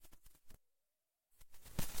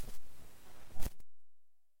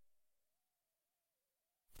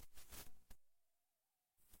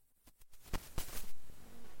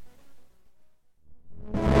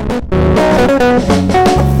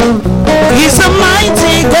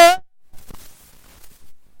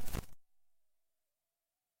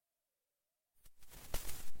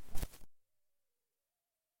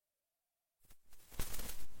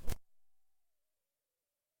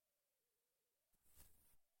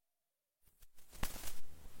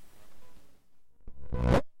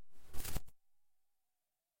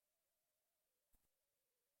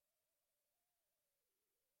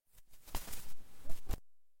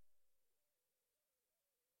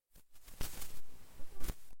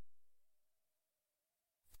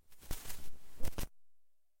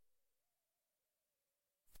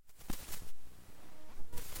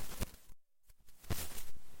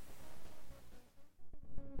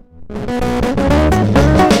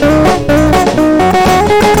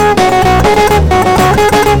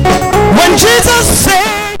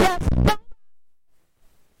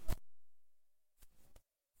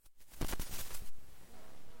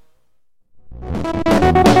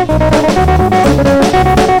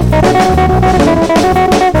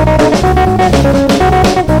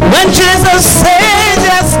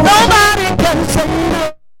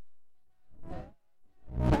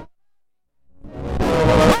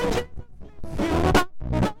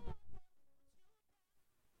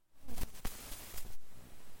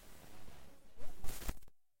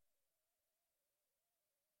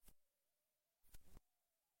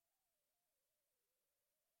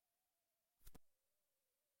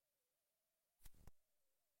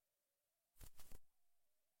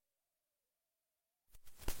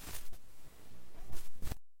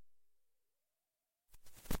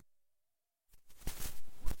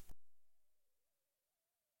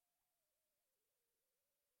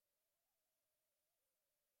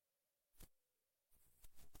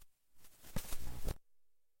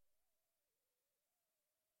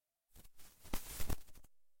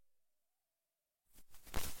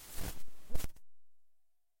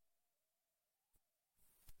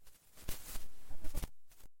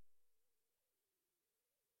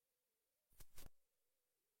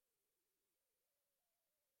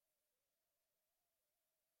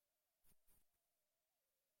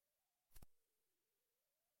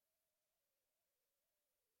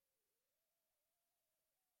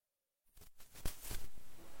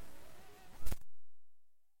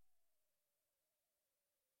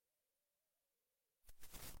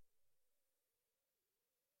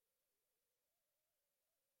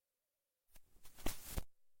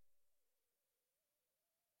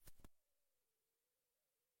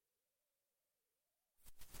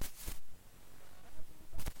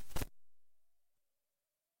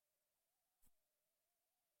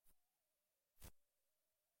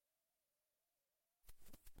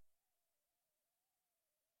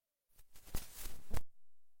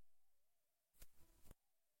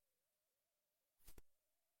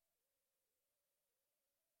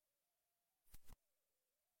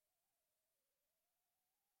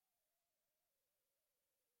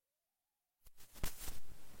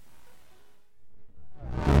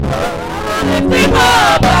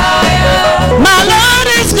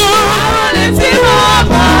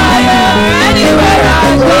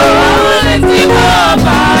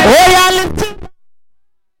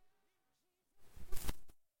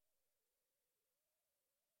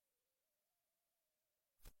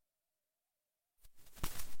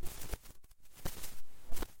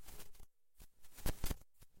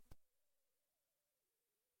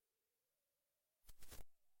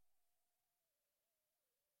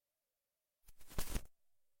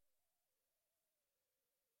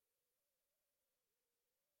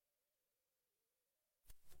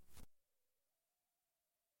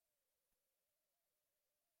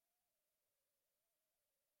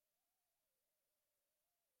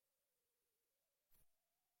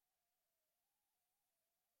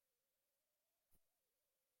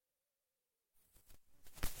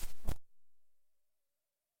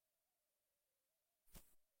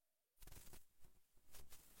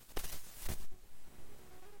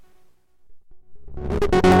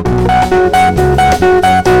We'll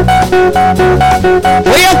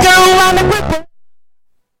go on the quick.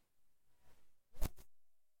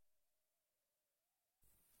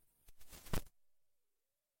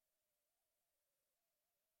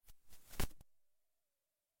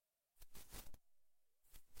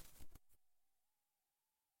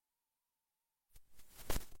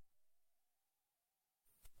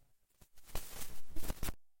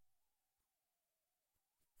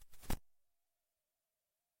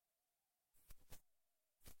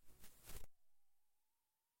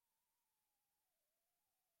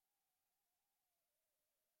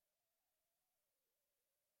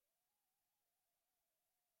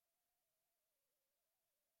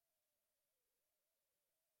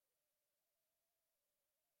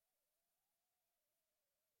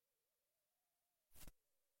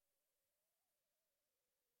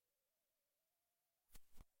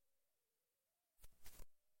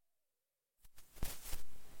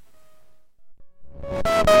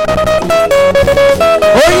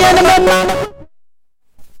 Oye, no me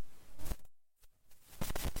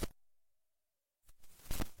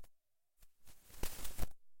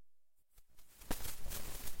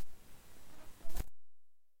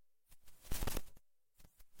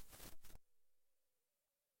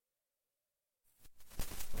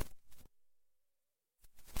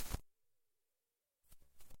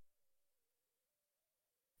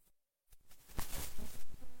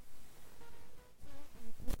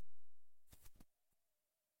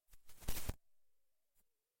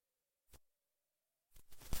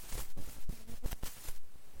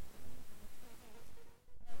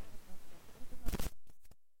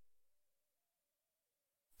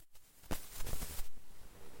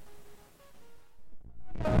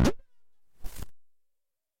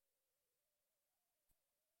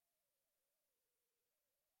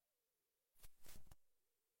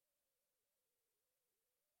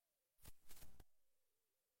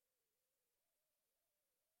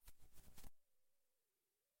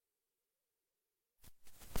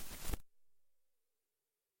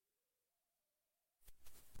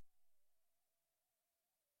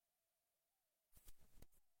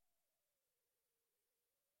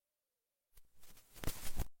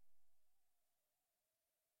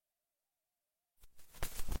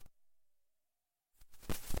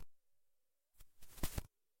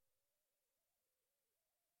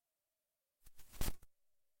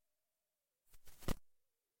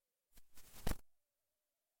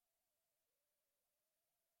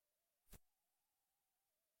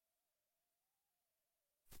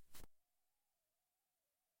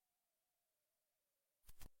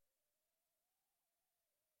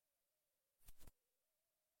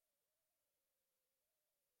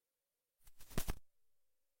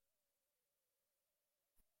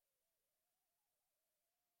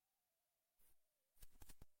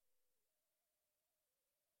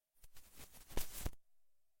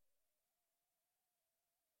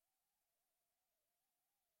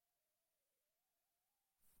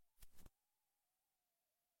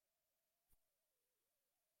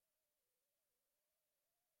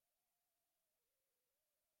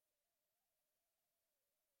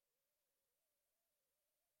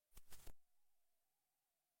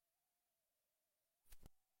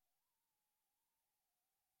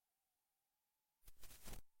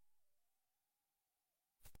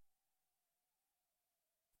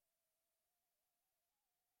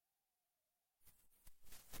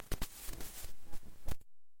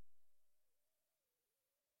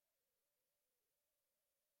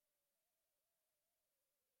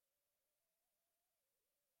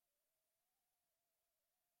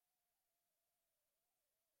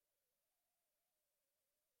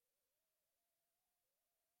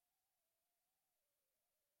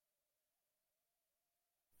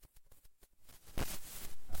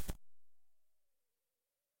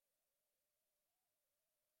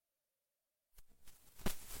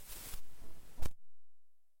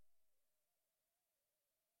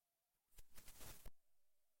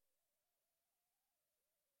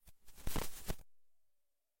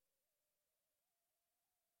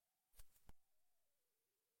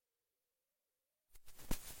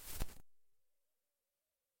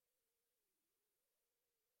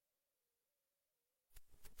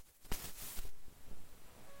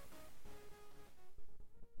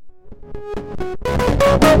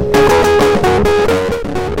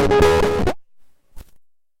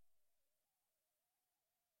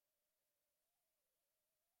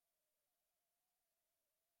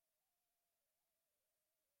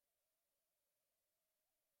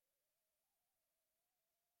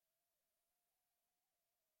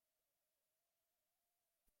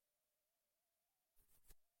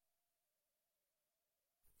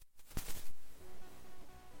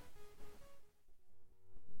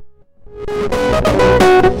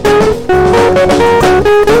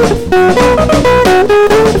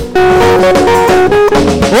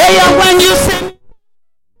Oh yeah, when you sing.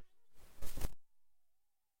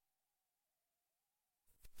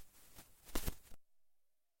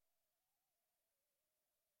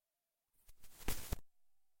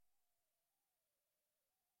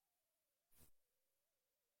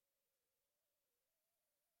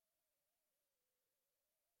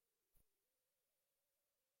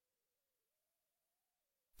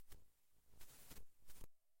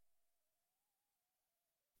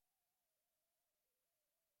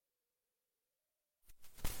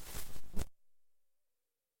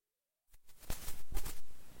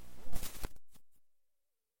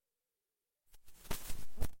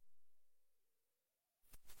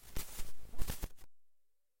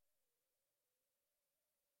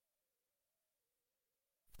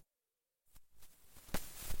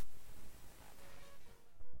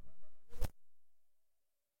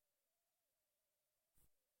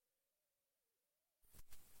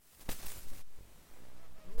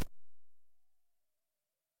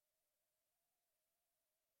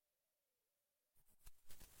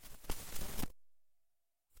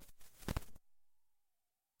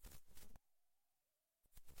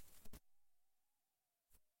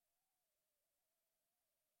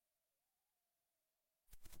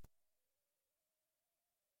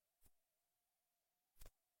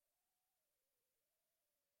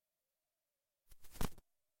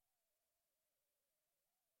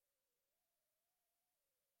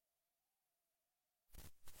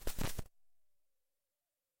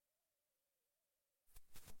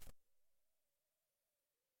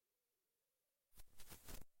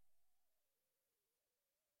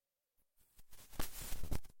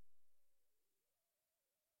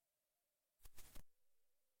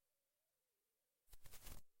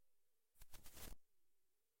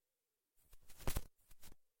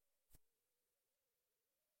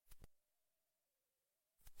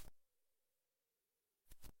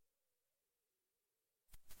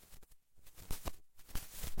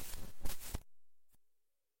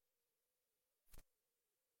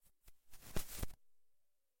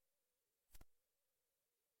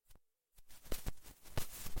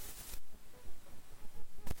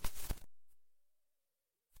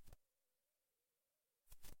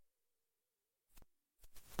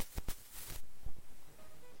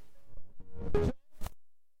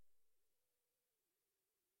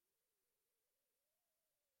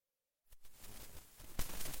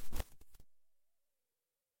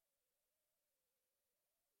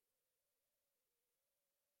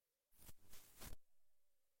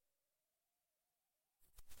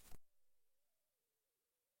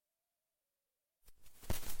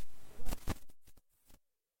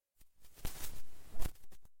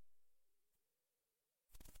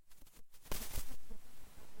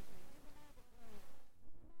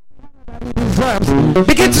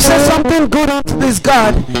 Begin to say something good unto this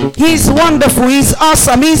God. He's wonderful, he's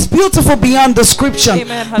awesome, he's beautiful beyond description.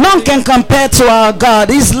 Amen. None can compare to our God.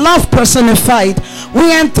 His love personified.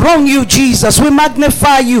 We enthrone you, Jesus. We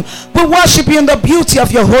magnify you. We worship you in the beauty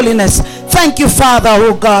of your holiness. Thank you, Father,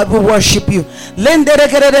 oh God. We worship you. Father,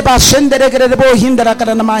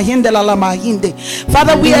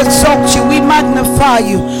 we exalt you. We magnify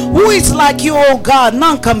you. Who is like you, oh God?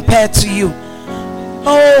 None compared to you.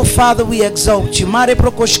 Oh, Father, we exalt you. In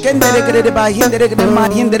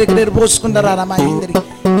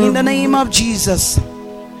the name of Jesus.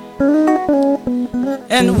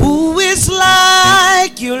 And who is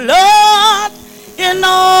like you, Lord, in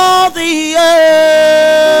all the earth?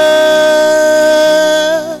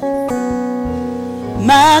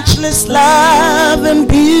 Matchless love and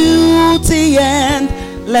beauty and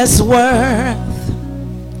endless worth.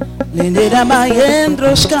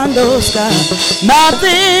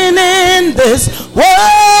 Nothing in this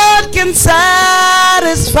world can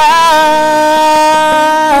satisfy.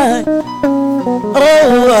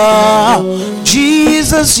 Oh,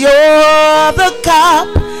 Jesus, you're the cup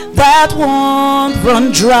that won't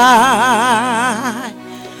run dry.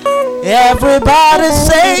 Everybody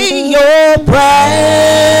say your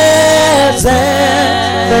presence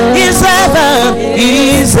is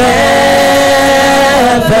ever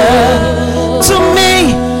to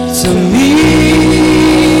me.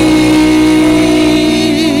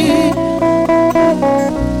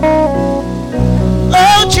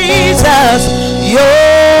 Oh Jesus, your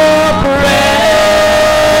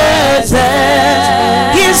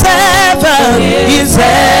presence is ever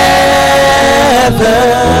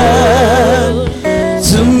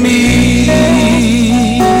to me.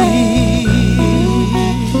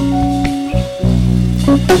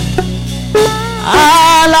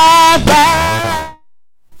 I like that.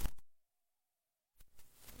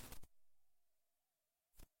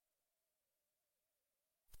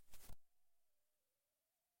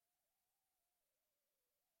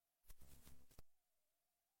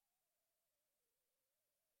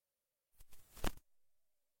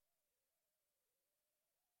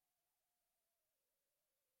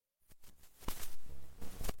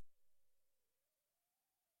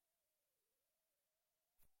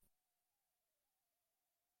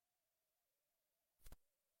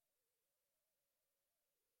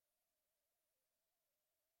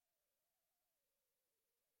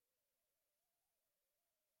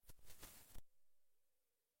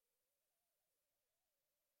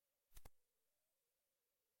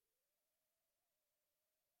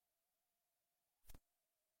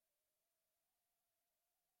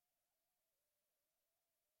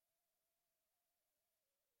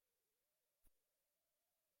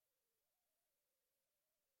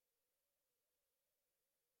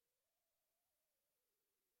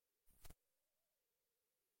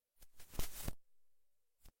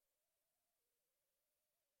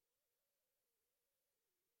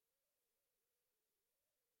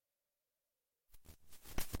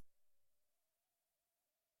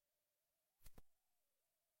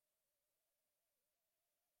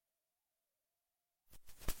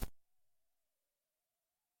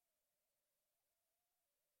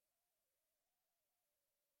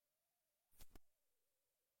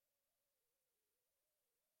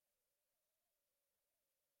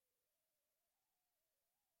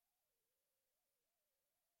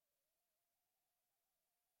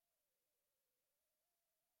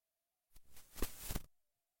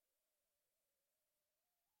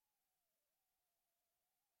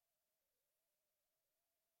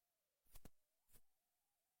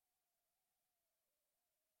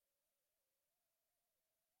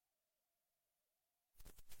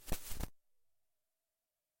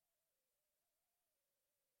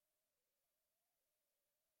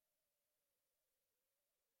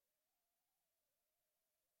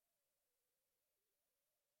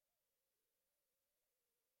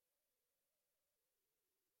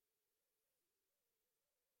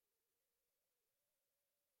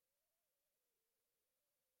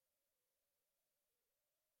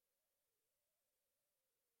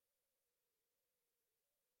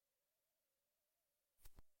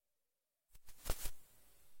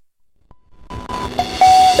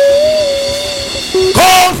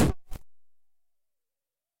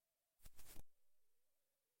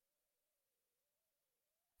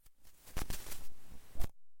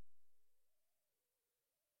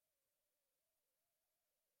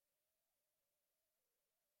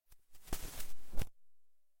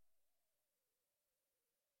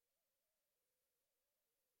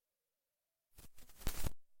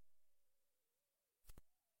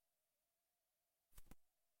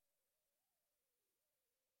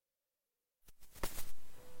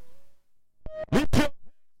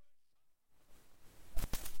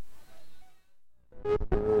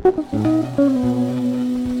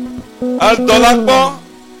 That's Dolakbo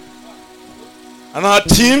and our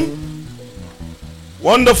team.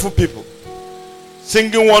 Wonderful people.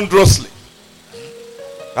 Singing wondrously.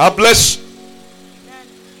 God bless you.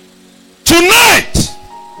 Tonight,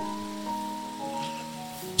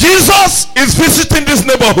 Jesus is visiting this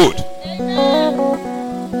neighborhood.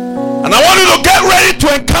 And I want you to get ready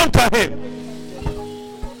to encounter him.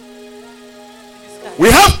 We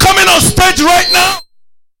have coming on stage right now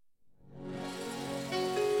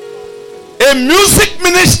a music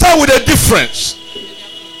minister with a difference.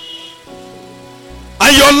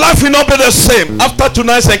 And your life will not be the same after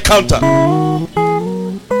tonight's encounter.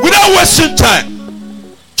 Without wasting time,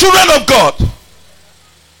 children of God,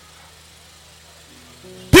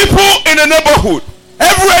 people in the neighborhood,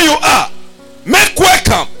 everywhere you are, make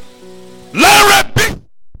welcome Lanre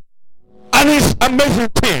and his amazing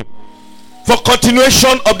team for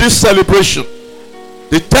continuation of this celebration,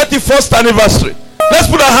 the 31st anniversary. Let's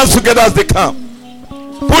put our hands together as they come.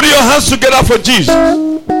 Put your hands together for Jesus.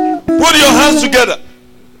 Put your hands together.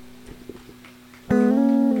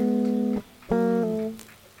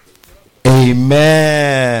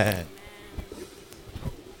 Amen.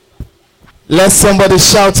 Let somebody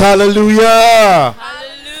shout hallelujah.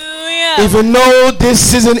 Hallelujah. If you know this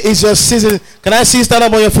season is your season, can I see you stand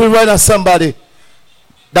up on your feet right now, somebody?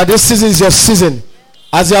 That this season is your season.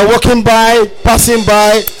 As you are walking by, passing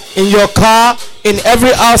by, in your car, in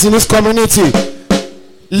every house in this community,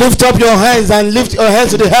 lift up your hands and lift your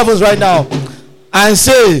hands to the heavens right now and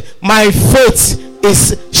say, my faith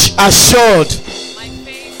is assured.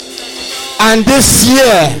 And this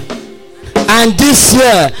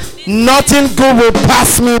year, nothing good will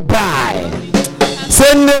pass me by.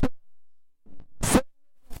 Say,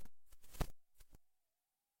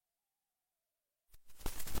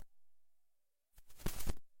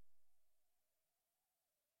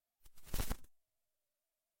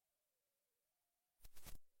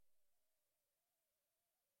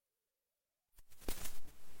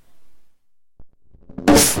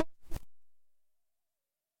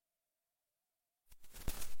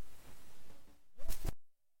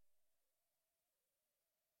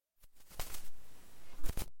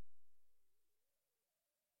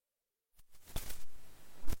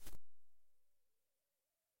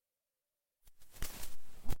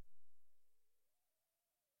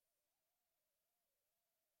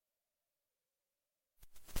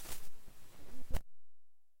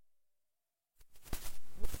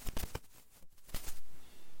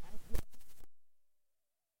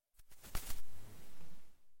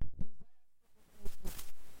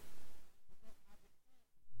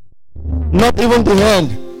 not even the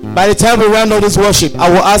end. By the time we round all this worship, I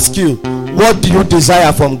will ask you, what do you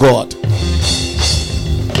desire from God?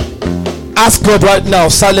 Ask God right now,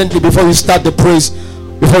 silently, before we start the praise,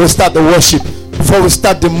 before we start the worship, before we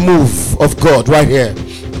start the move of God right here.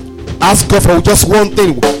 Ask God for just one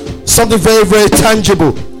thing, something very, very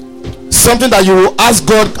tangible, something that you will ask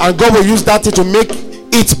God, and God will use that thing to make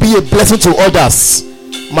it be a blessing to others.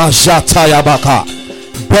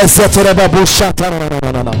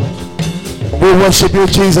 We worship you,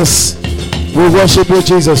 Jesus. We worship you,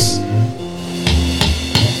 Jesus.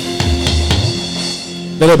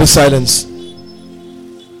 Let there be silence.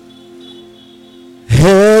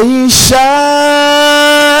 Hey, Sha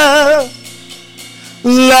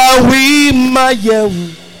la wi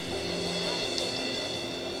mayewu.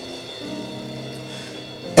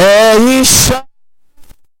 Hey, Sha.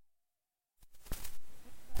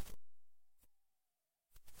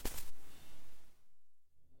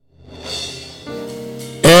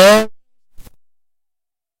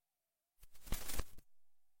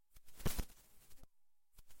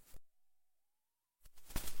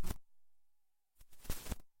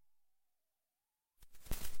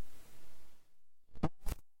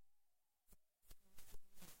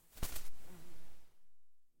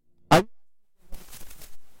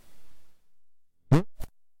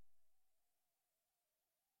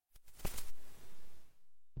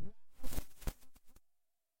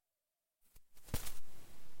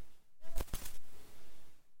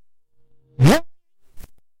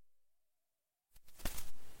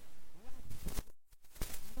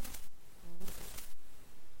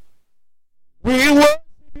 We worship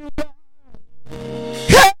you, God.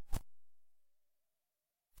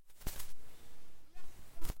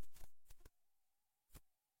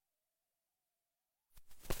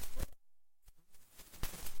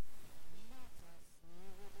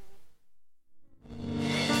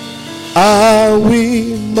 Are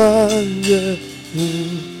we man?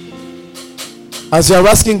 As you are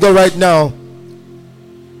asking God right now,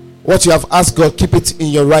 what you have asked God, keep it in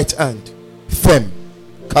your right hand, firm.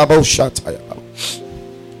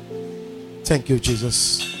 Thank you,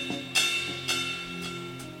 Jesus.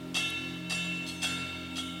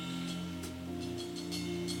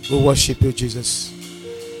 We worship you, Jesus.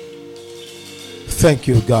 Thank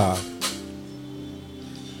you, God.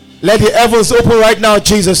 Let the heavens open right now,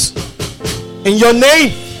 Jesus. In your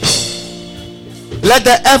name. Let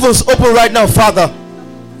the heavens open right now, Father.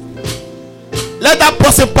 Let that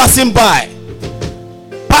person passing by,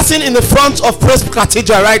 passing in the front of Praise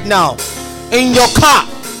Cathedral right now, in your car,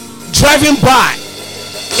 driving by,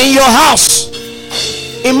 in your house,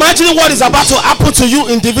 imagine what is about to happen to you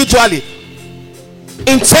individually,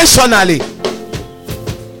 intentionally,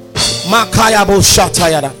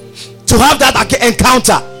 to have that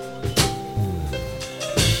encounter.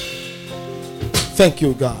 Thank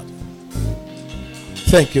you, God.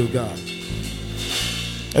 Thank you, God.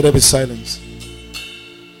 Let there be silence.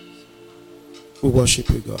 We worship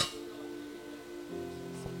you, God.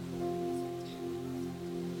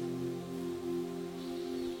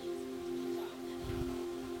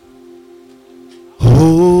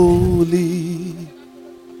 Holy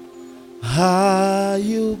are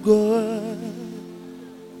you, God.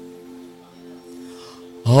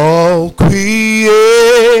 All creation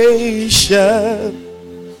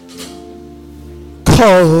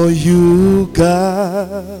call you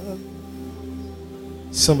God.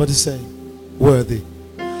 Somebody say, worthy.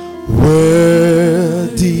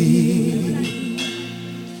 Worthy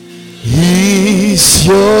is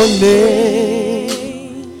your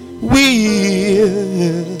name.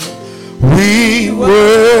 We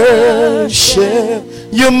worship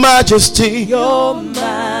your majesty. Your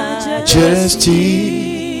majesty.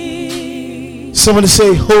 Somebody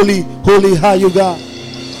say, holy, holy, how you God.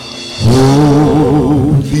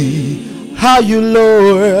 Holy, how you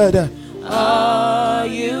Lord. Are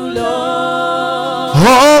you Lord?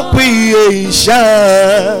 All creation,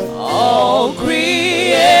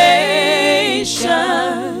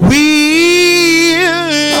 we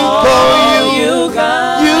call you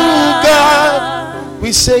God. You God.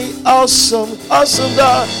 We say awesome, awesome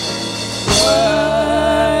God.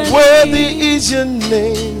 Worthy is your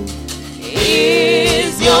name.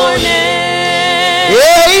 Is your name. We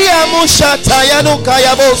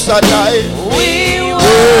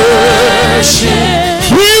worship.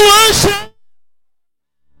 We worship.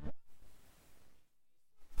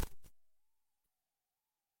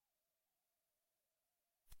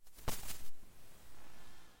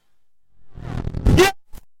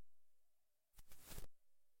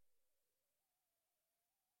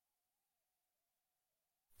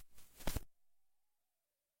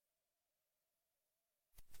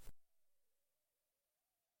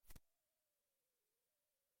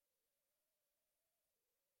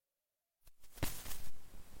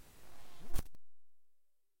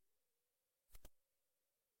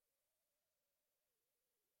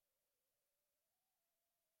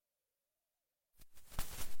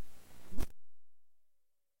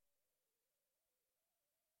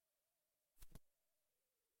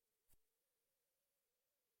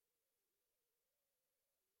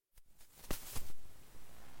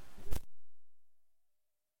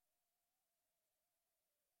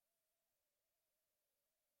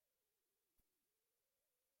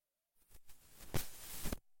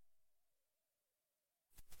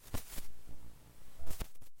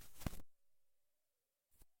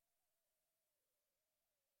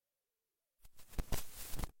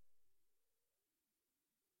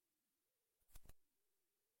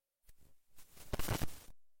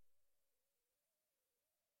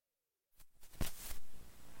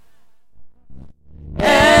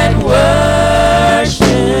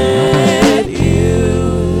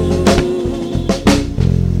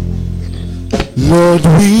 Lord,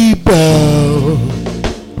 we bow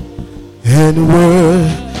and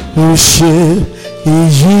worship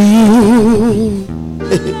you.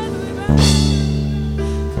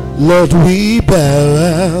 Lord, we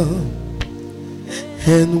bow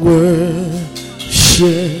and worship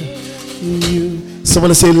you.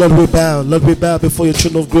 Someone say, Lord, we bow. Lord, we bow before your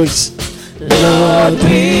throne of grace. Lord,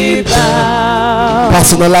 we bow.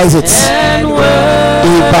 Personalize it. And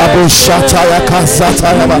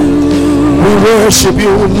we worship you.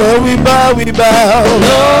 Lord, we bow, we bow.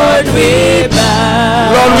 Lord, we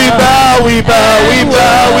bow. Lord, we bow, we bow, we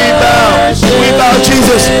bow, we bow. We bow,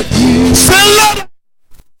 Jesus. Say, Lord.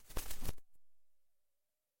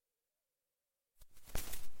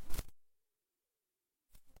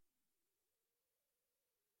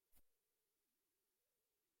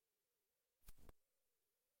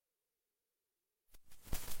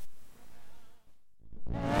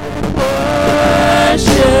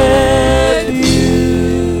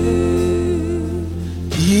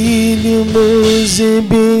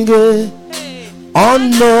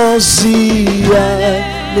 honor see,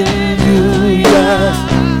 hallelujah.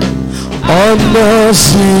 Honor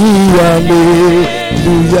see,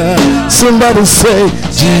 hallelujah. Somebody say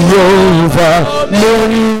Jehovah,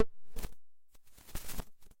 Lord.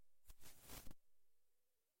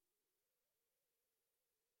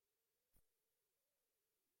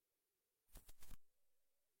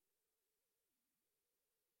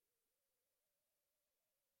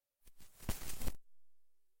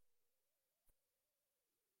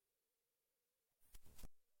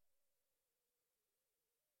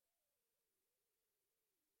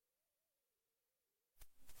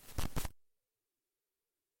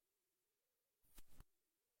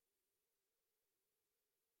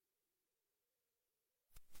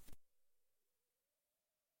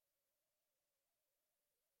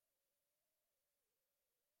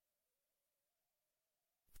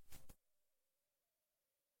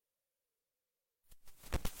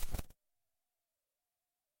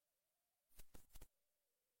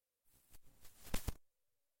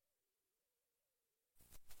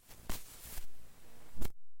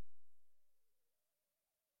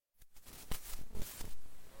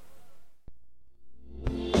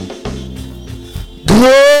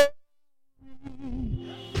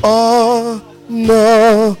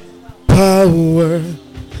 Honor, power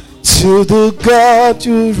to the God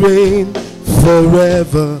who reign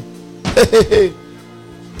forever.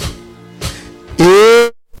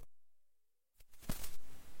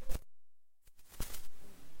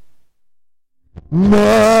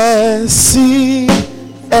 Mercy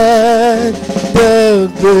and the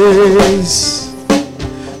grace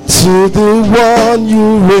to the one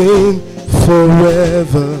you reign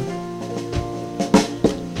forever.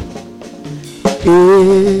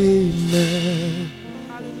 Amen.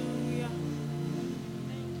 Hallelujah.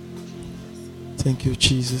 Thank you,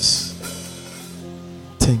 Jesus.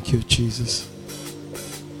 Thank you, Jesus.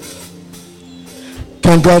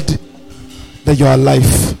 Thank God that you are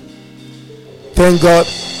alive. Thank God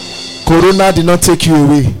Corona did not take you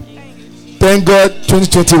away. Thank God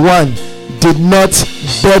 2021 did not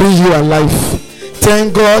bury you alive.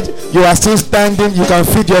 Thank God you are still standing. You can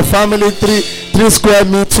feed your family 3 square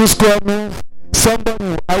meals, 2 square meals.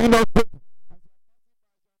 Somebody, are you not?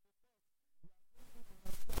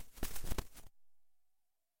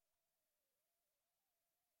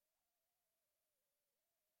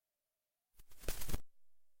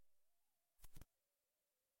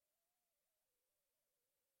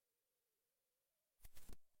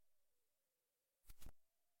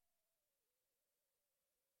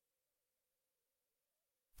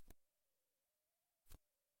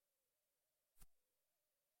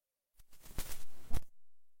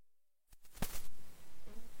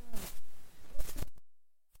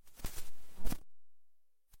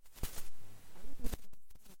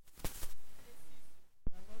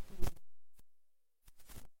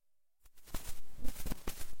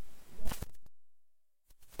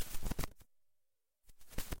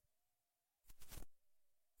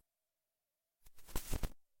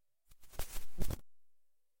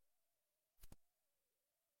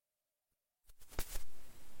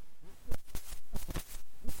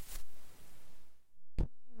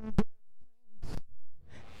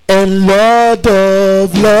 And Lord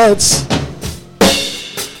of Lords,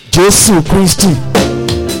 Jesus Christ.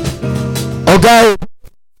 Okay.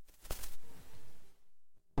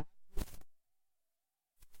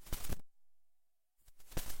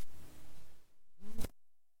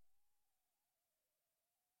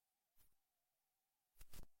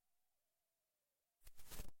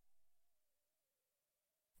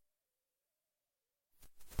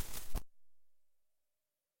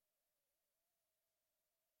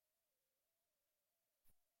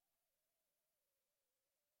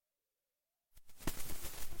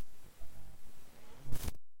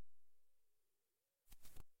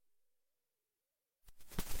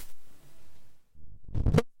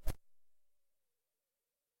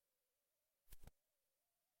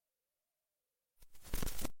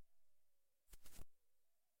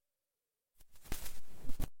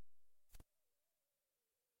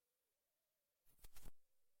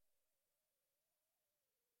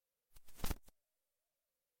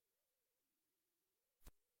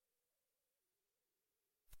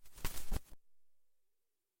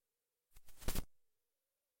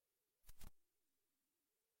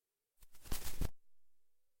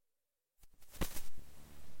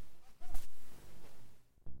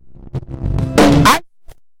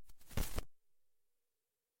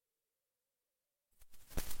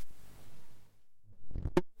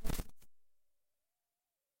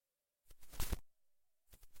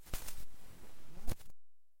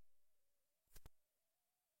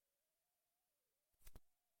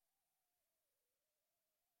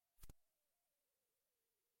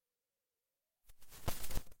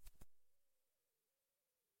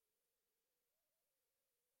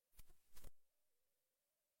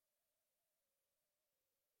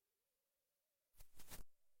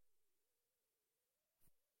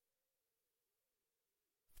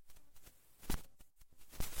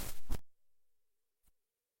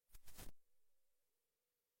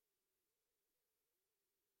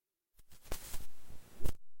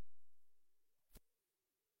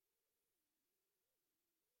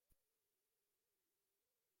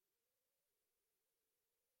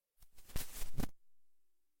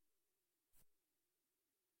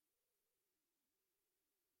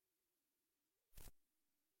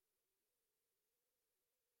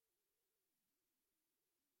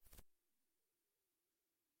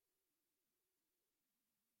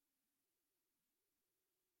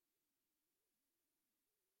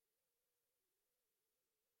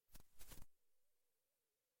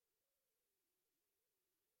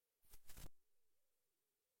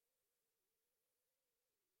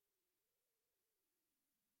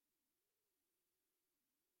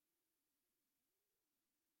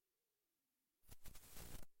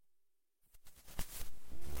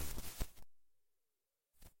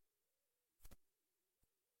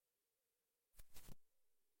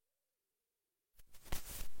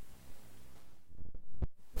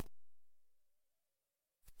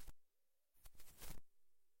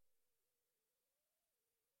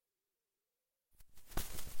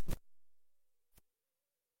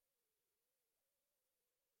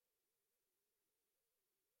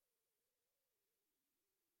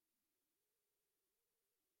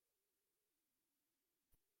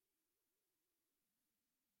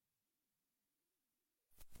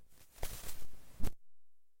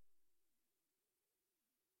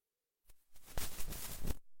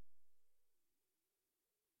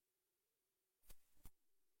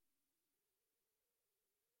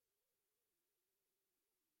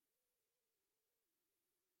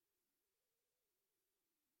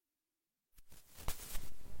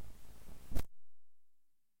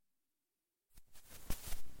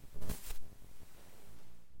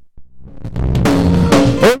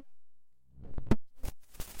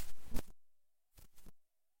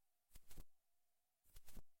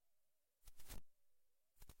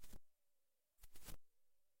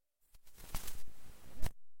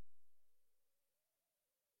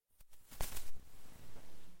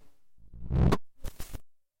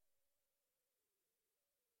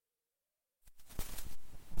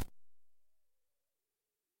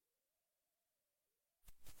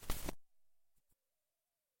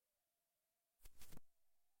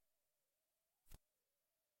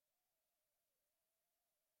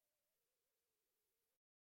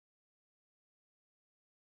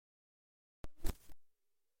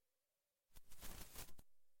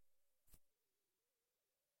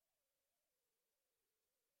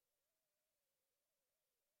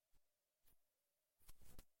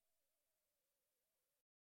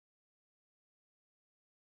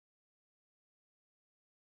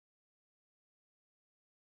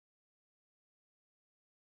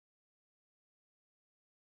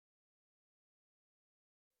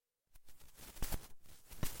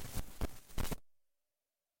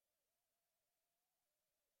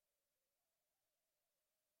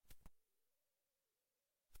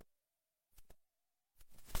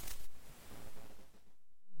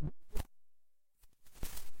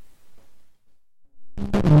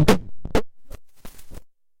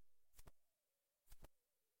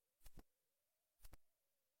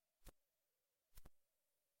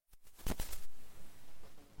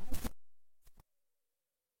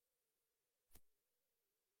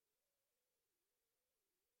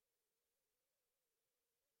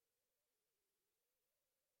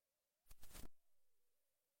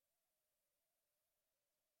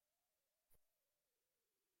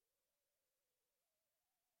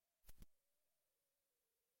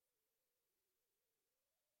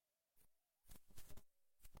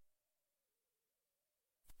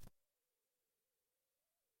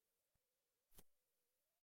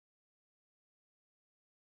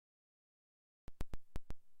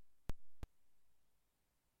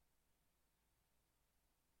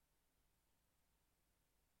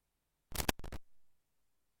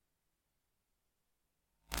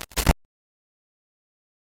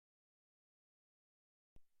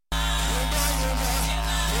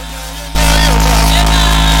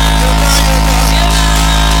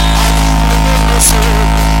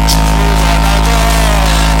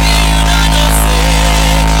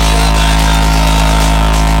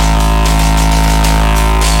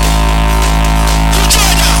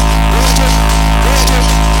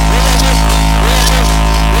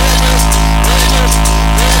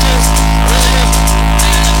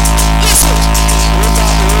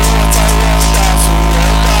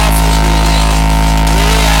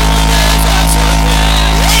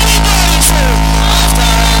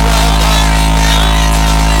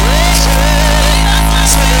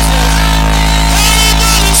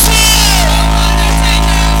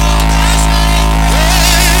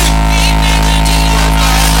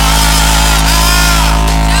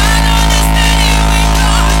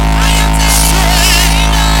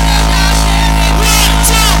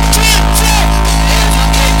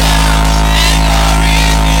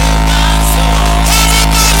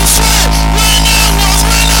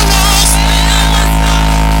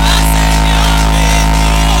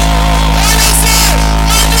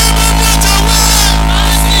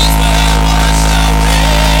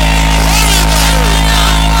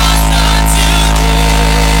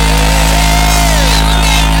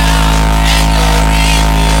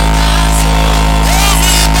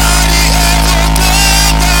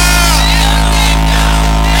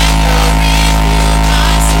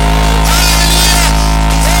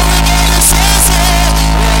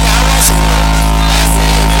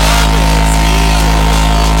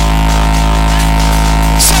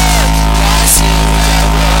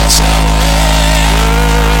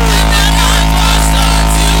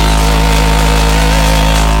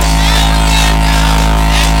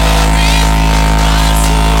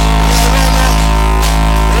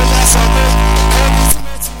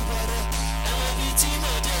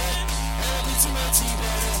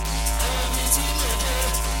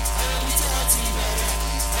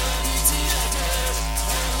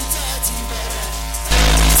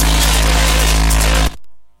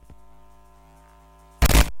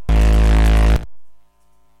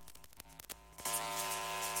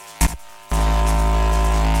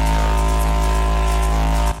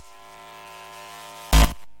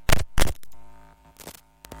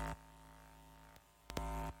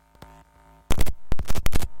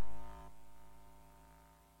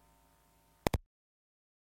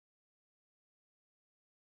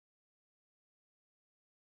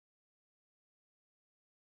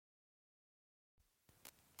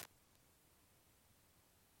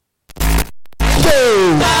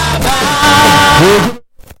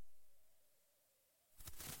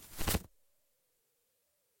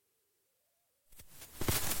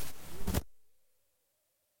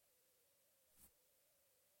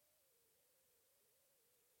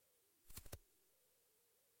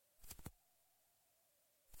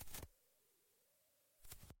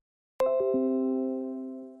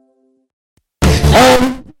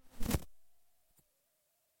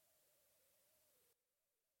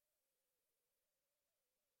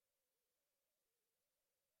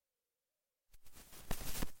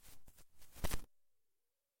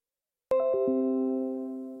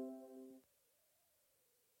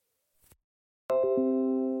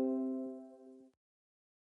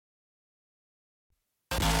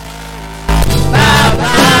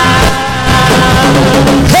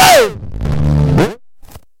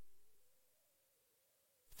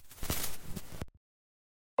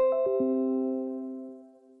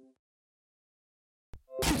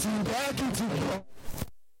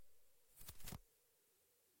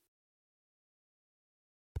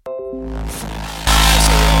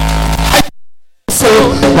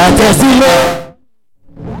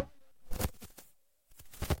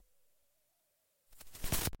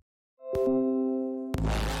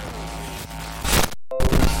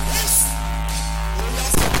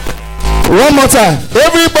 One more time.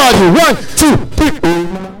 Everybody. 1, 2, 3.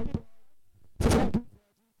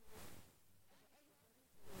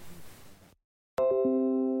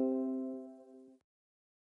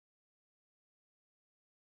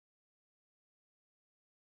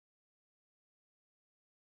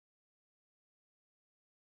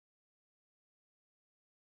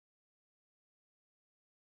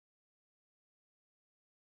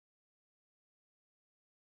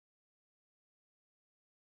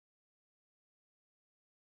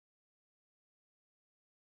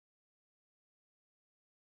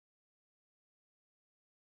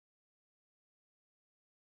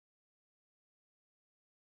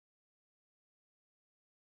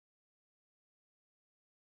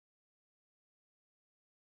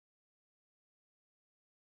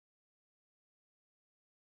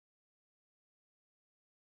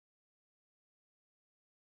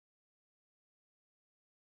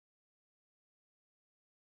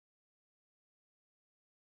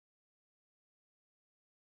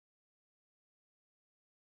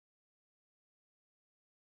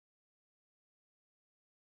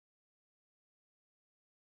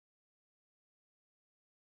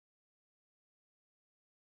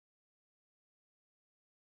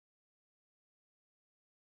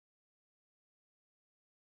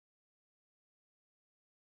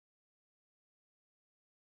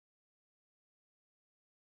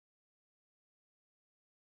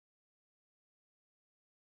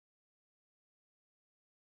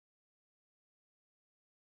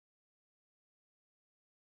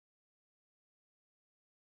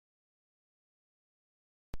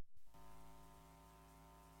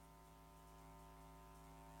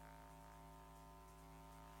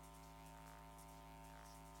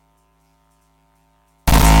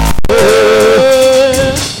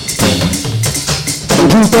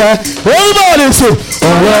 Everybody say,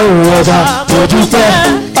 Ọlọ́run ọba mo dúpẹ́,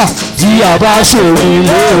 tí a bá ṣòro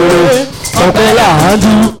lóore, ọpẹ́ là ń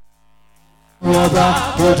dú. Ọba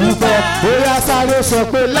mo dúpẹ́, bóyá sáré sọ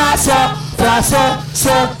pé lásán, fàṣọ,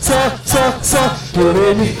 sọ, tòrè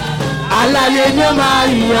ni. Aláyé ni ó máa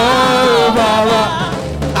yàn ó bàbá,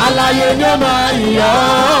 aláyé ni ó máa yàn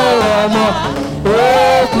ó ọmọ,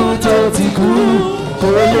 òkú tó ti kú, kò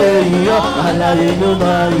lè yàn, aláyé ni ó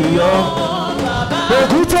máa yàn ó.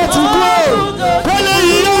 Òkú tó ti kú kó lè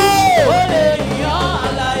yíyọ́.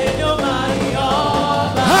 Àlàyé ló máa yíyọ́.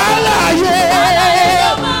 Àlàyé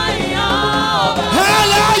ló máa yíyọ́.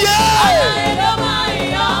 Àlàyé ló máa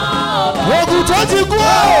yíyọ́. Òkú tó ti kú.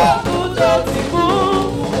 Òkú tó ti kú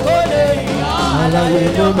kó lè yíyọ́. Àlàyé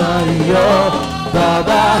ló máa yíyọ́.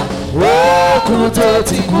 Bàbá òkú tó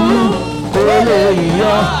ti kú kó lè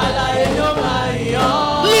yíyọ́. Àlàyé ló máa yíyọ́.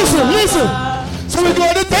 Listen. So we go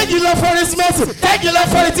to thank you, Lord, for His mercy. Thank you, Lord,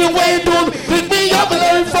 for the thing where you do. With me, you're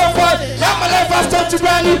glory forward. Now my life has turned to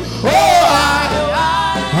brand new. Oh,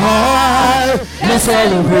 let's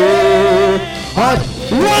celebrate. One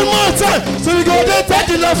more time. So we go to thank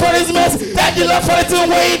you, Lord, for His mercy. Thank you, Lord, for the thing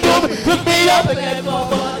where you do. With me, you're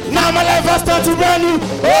now my life has turned to brand new.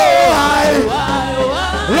 Oh,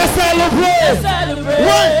 let's celebrate. 1,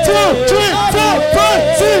 2, 3, 4,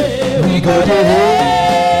 5, 6. We go to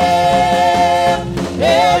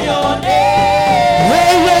Hail your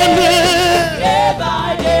name,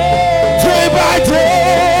 day by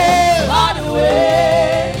day, all the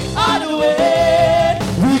way,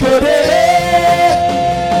 we go there.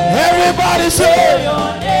 Everybody say, Hail your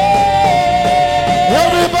name,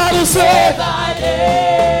 everybody say, day by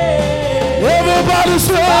day, everybody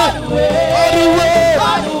say, all the way,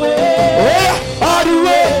 oh yeah,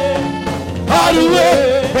 all the way,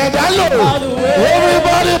 bend down low,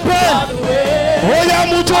 everybody bend. Oh yeah,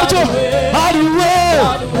 muchacho, all the way,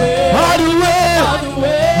 all the way, all the way,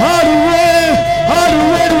 all the way, all the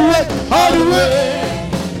way,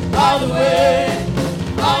 all the way,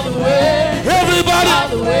 all the way, everybody, all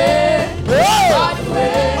the way, all the way,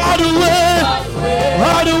 all the way,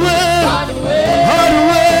 all the way, all the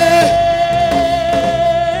way.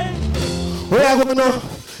 Oh yeah, governor,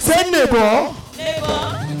 say neighbor,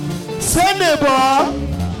 say neighbor,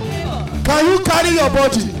 can you carry your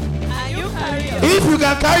body? If you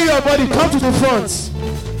can carry your body, come to the front.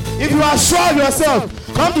 If you are sure of yourself,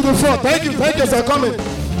 come to the front. Thank you for coming.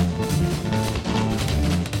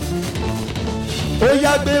 Oh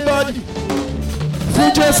yeah, gbé body.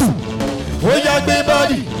 Fún Jésù. Oh yeah, gbé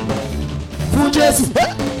body. Fún Jésù.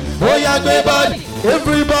 Oh yeah, gbé body.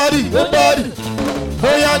 Everybody, body.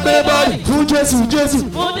 Oh yeah, gbé body. Fún Jésù, Jésù.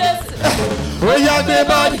 Oh yeah, gbé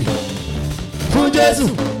body. Fún Jésù.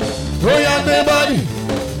 Oh yeah, gbé body.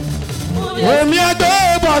 Èmi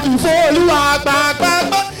ẹgbẹ́ bọ̀dì fún Olúwa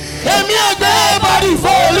gbàgbàgbà. Èmi ẹgbẹ́ bọ̀dì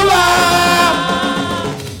fún Olúwa.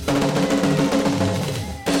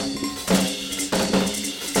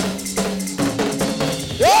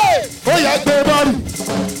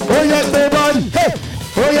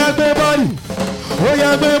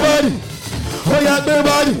 yeah, everybody. Oh yeah,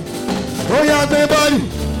 everybody. Oh yeah, everybody.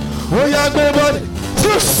 Oh yeah, everybody.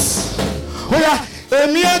 Juice. Oh yeah,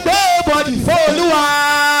 èmi everybody for Olúwa.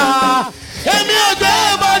 Èmi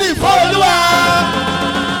everybody for Olúwa.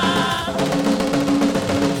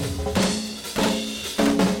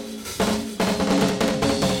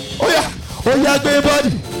 Oh yeah,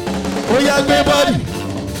 everybody. Oh yeah, everybody.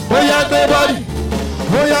 Oh yeah, everybody.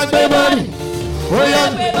 Oh yeah, everybody. Oh yeah,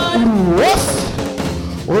 what?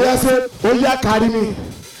 Oh yeah, say, oh yeah, carry me.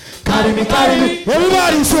 Carry me, carry me.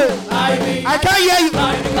 Everybody say, carry me. I can't hear you.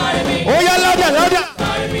 Carry me, carry me. Oh yeah, louder, louder.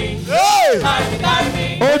 Carry me. Hey. Carry me, carry me.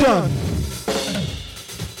 Hold on.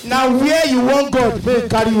 Now where you want God, may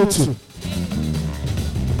carry you to.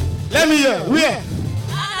 Let me hear. Where?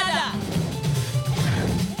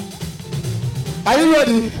 Are you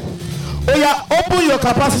ready? Oh yeah, open your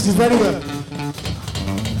capacity very well.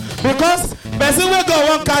 Because person where God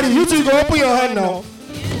won't carry you, two go open your hand now.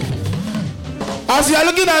 As you are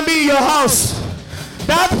looking at me in your house,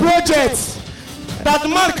 that project that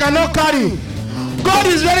man cannot carry, God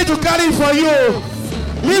is ready to carry it for you.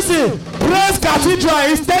 Listen, Praise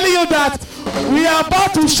Cathedral is telling you that we are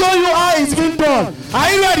about to show you how it's been done.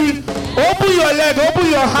 Are you ready? Open your leg, open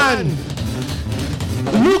your hand.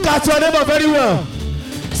 Look at your neighbor very well.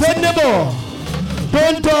 Say, neighbor,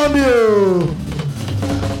 don't tell me.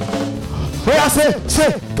 Oh yeah, say,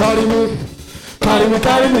 carry me. Carry me,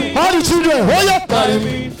 carry me. All the children, oh yeah, carry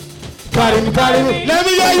me. Carry me, carry me. Let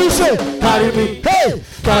me hear you say, carry me. Hey,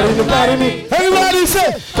 carry me, carry me. Everybody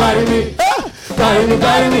say, carry me. Carry me,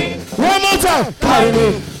 carry me. One more time, carry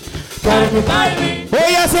me. Carry me, carry me. Oh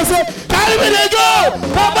yeah, say, carry me, they go.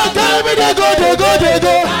 Papa, carry me, they go, they go, they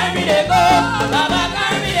go. Carry me, they go. Papa,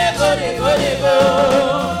 carry me, they go, they go, they go.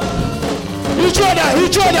 Each other,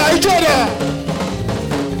 each other, each other.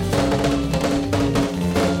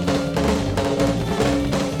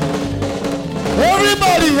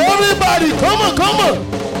 Everybody, come on.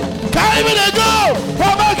 Carry me, they go.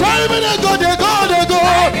 Papa, carry me, they go, they go, they go.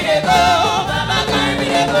 Carry me, they go. Papa, carry me,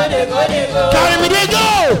 they go, they go, they go. Carry me, they go.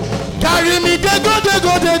 Carry me, they go, they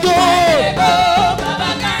go, they go. Carry me, they go. Papa,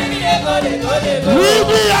 carry me, they go, they go, they go. Leave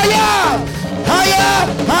me higher.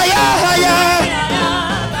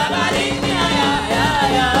 Papa, leave me higher.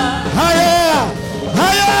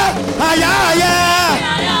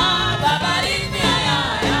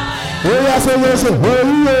 Oh yes, oh yes, oh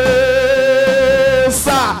yes,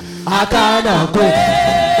 I cannot go. Oh yeah,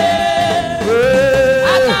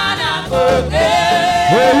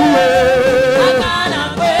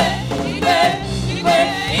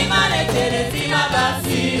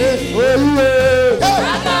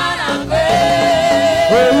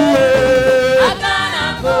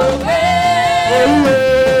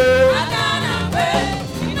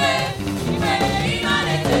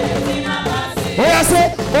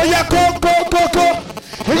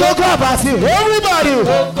 go. Everybody,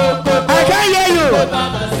 I can't hear you.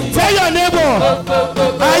 Tell your neighbor,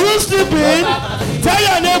 are you sleeping? Tell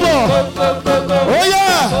your neighbor. Oh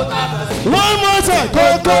yeah, one more time. Go.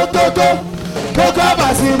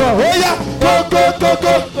 Oh yeah, go. Oh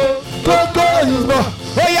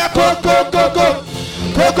yeah, go.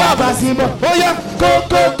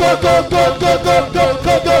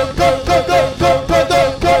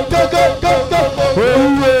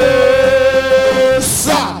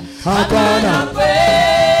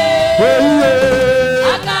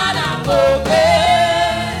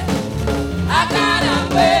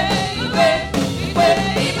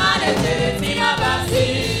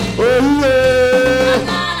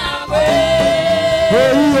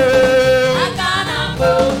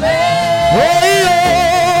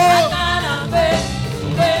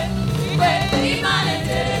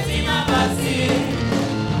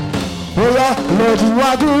 Oh yeah, Lord, you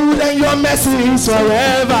are good and your mercy is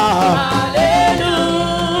forever. Hallelujah.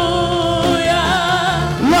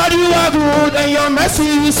 Lord, you are good and your mercy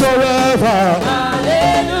is forever.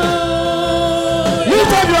 Hallelujah.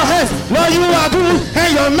 Lift up your hands. Lord, you are good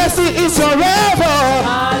and your mercy is forever.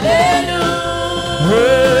 Hallelujah.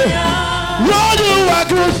 Lord, you are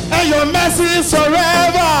good and your mercy is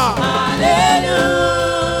forever. Hallelujah.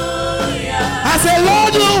 I say,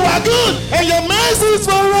 Lord, you are good and your mercy is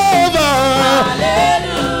forever. Hallelujah.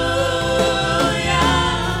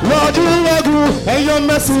 Lord, you are good and your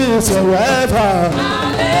mercy is forever.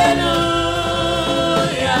 Hallelujah.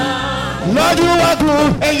 Lord, you are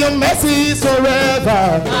good and your mercy is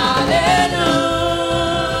forever. Hallelujah.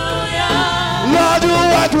 Lord, you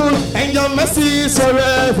are good and your mercy is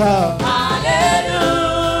forever.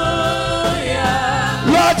 Hallelujah.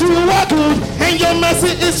 Lord, you are good and your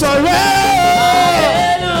mercy is forever.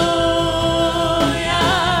 Hallelujah.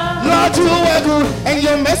 Lord, Lord, you are good, and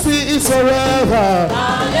your mercy is forever.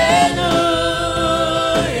 Hallelujah.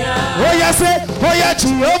 Oh yeah, say, oh yeah,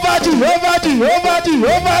 Jehovah, Jehovah, Jehovah,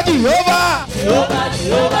 Jehovah, Jehovah. Jehovah,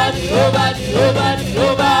 Jehovah, Jehovah, Jehovah,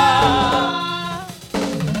 Jehovah.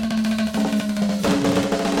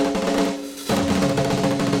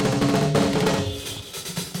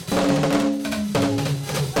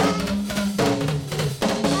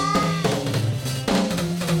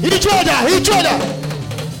 Each other, each other.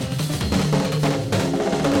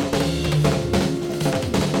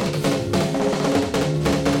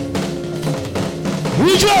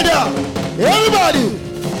 Each other. Everybody.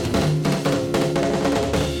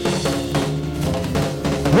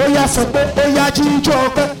 Oya sọ pé oya jíjọ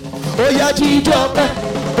ọpẹ́, oya jíjọ ọpẹ́,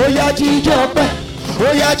 oya jíjọ ọpẹ́,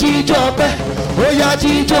 oya jíjọ ọpẹ́, oya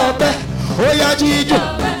jíjọ ọpẹ́, oya jíjọ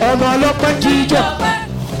ọmọ ọlọ́pẹ́ jíjọ.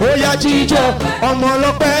 Oya jíjọ ọmọ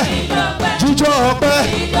ọlọ́pẹ́ jíjọ ọpẹ́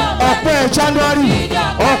ọpẹ́ January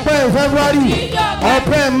ọpẹ́ February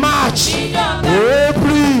ọpẹ́ March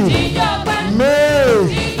April May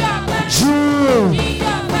June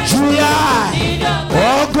July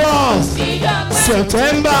August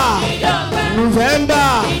September November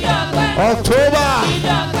October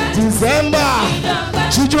December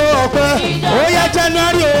jíjọ ọpẹ́ oya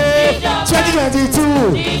January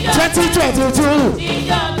 2022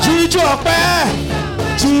 jíjọ ọpẹ́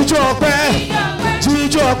jíjọ ọpẹ́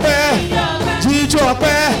jíjọ ọpẹ́ jíjọ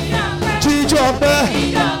ọpẹ́ jíjọ ọpẹ́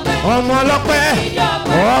ọmọ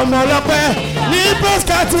ọlọ́pẹ́ ní Praise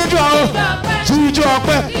Cathedral jíjọ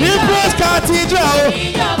ọpẹ́ ní Praise Cathedral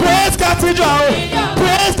Praise Cathedral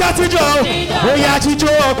Praise Cathedral oya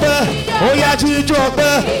jíjọ ọpẹ́ oya jíjọ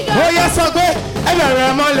ọpẹ́ oya sọ pé ẹ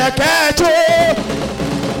bẹ̀rẹ̀ mọ́lẹ̀ kẹ́ẹ̀jọ́.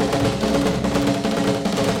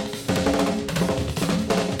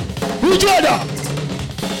 Jordan.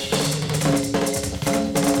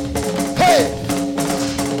 Hey,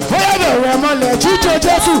 oya bẹ̀rẹ̀ mọ́lẹ̀ jíjọ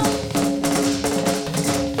Jésù.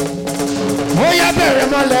 Oya bẹ̀rẹ̀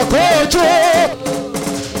mọ́lẹ̀ kójó.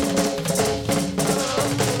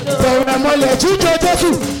 Bẹ̀rẹ̀ mọ́lẹ̀ jíjọ Jésù.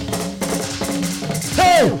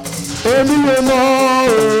 Hey, èmi ò mọ̀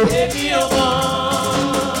o. Èmi ò mọ̀.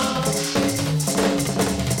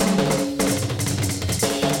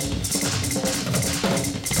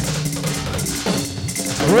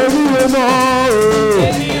 Èmi ò mọ̀ o.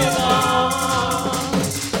 Èmi ò mọ̀.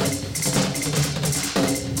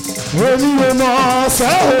 Èmi ò mọ̀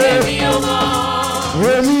sẹ́ o. Èmi ò mọ̀.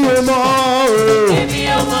 Èmi ò mọ̀ o. Èmi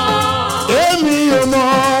ò mọ̀. Èmi ò mọ̀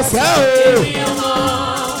sẹ́ o. Èmi ò mọ̀.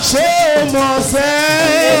 Ṣé o mọ̀ sẹ́?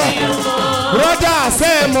 Èmi ò mọ̀. Brọ́dà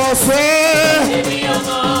ṣé o mọ̀ sẹ́? Èmi ò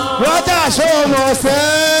mọ̀. Brọ́dà ṣé o mọ̀ sẹ́?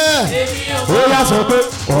 Èmi ò Ó mọ̀. yá sọ pé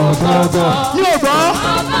ọ̀gọ̀ọ̀gọ̀ ní ògbọ́.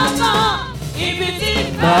 Ọ̀gọ̀gọ̀ ibi tí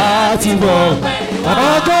Láti bọ̀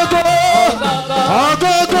ọ̀gọ̀gọ̀ ọ̀gọ̀gọ̀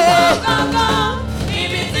ọ̀gọ̀gọ̀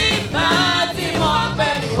ibi tí bá ti mọ̀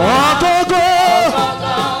pẹ̀lú. ọ̀gọ̀gọ̀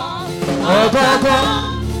ọ̀gọ̀gọ̀.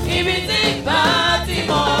 Ibi tí bá ti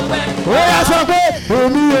mọ̀ pẹ̀lú. Ó yá sọ pé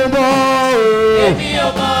èmi ò mọ̀ o. Èmi ò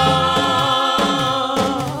mọ̀.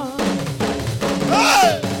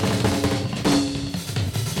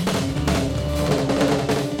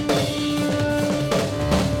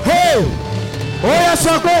 Hey! Ó yá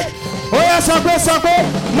sọ pé sọ pé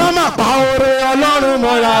máma pa oore Ọlọ́run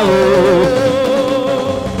mọ́ra o.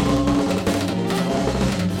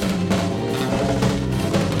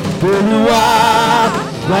 Olúwa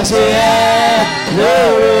má ṣe ẹ́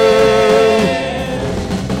lóore.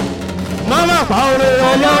 Máma pa oore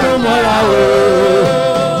Ọlọ́run mọ́ra o.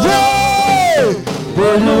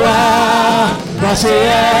 Olúwa má ṣe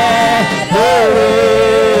ẹ́ lóore.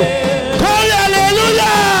 Kọ́rí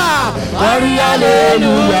aleluya. Kọ́rí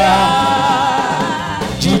aleluya.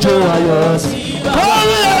 Jíjó ayọ̀ sí.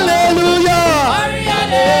 Kọ́rí aleluya. Kọ́rí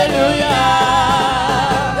aleluya.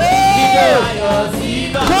 Jíjó ayọ̀ sí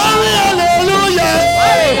bàbá. Kọ́rí aleluya.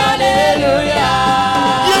 Kọ́rí aleluya.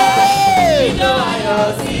 Jíjó ayọ̀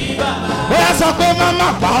sí bàbá. Ó yá sọ pé máma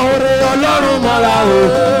pa oore Ọlọ́run mọ́ra o.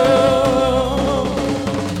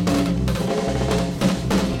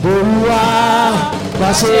 Olúwa má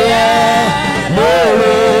ṣe ẹ́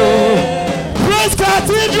lóore. Praise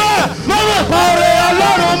Cathedral máma pa oore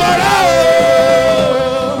Ọlọ́run mọ́ra o.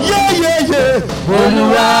 Yéyéyé.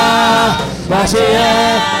 Olúwa má ṣe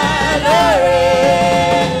ẹ́ lóore.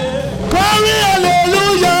 kọ́rí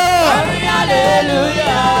aleluya. Kọ́rí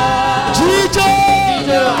aleluya. Jíjó.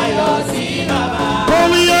 Jíjó ayọ̀ sí bàbá.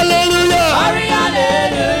 Kọ́rí aleluya. Kọ́rí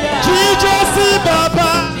aleluya. Jíjó sí bàbá.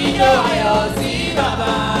 Jíjó ayọ̀ sí bàbá.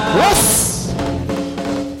 Yes.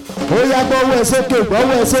 Ó yá gbọ́wọ́ ẹ sókè,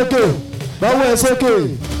 gbọ́wọ́ ẹ sókè, gbọ́wọ́ ẹ sókè.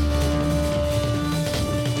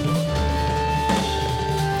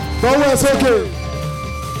 Don't worry, it's okay.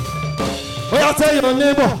 Well, I'll tell your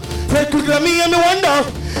neighbor. Take a look at me and me wonder.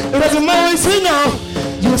 It doesn't matter what you see now.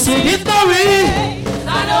 You see this story.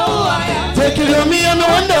 I know who I am. Take a look at me and me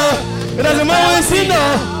wonder. It doesn't matter what you see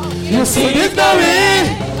now. You see this story.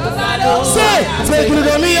 Cause I know who I Say, am. take a look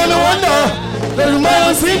at me and me wonder. It doesn't matter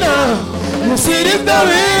what you see now. You see this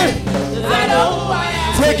story. Cause I know who I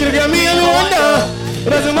am. Take a look at me and me wonder. It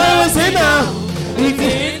doesn't matter what you see now. It's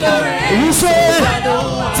the rain. You say, I know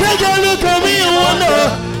who I am. take a look at me and wonder.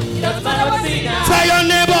 Doesn't matter what you see now. Tell your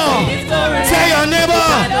neighbor. It's the rain. Tell your neighbor.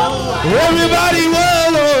 I know who I am. Everybody, whoa,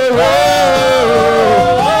 whoa,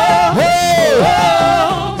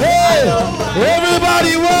 whoa, hey,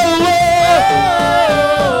 everybody, whoa, whoa,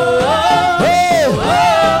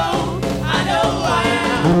 I know who I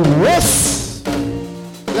am. yes.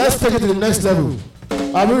 Let's take it to the next level.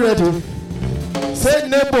 Are we ready? Say,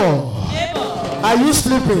 neighbor, Neighbor, are you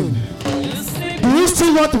sleeping? you sleep. Do you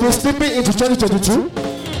still want to be sleeping into 2022?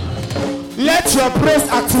 Let your praise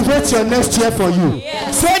activate your next year for you.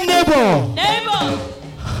 Yes. Say, neighbor, Neighbor,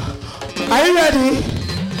 are you ready?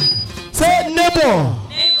 Say, neighbor.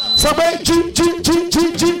 neighbor. Say, G.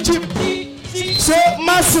 Say,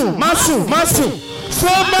 masu.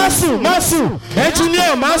 Say, masu.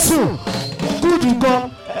 Engineer, masu. Good you go.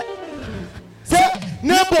 Say,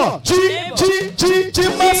 neighbor, G,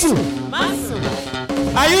 masu. Masu.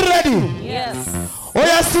 Are you ready? Yes. Oh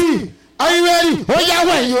yeah, see. Are you ready? Oh yeah,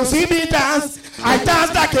 when you see me dance, I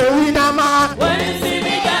dance like a winner man. When you see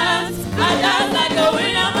me dance, I dance like a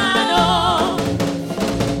winner man. Oh.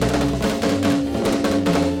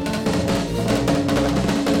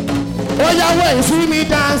 Oh yeah, when you see me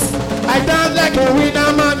dance, I dance like a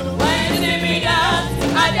winner man. When you see me dance,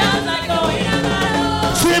 I dance like a winner man.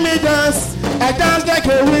 Oh. See me dance, I dance like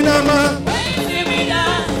a winner man. When you see me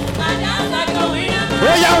dance, I dance like a winner man.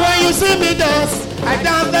 Oh yeah, when you see me dance, I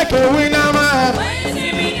dance like a winner man. When you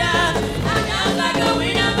see me dance, I dance like a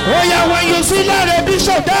winner man. Oh yeah, when you see Lanre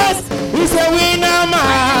Bishop dance, he's a winner When you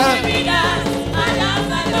man. see me dance, I dance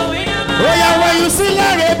like a winner man. Oh yeah, when you see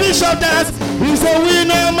Lanre Bishop dance, he's a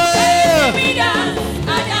winner man. Me dance,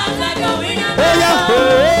 I dance like a winner man. Oh yeah,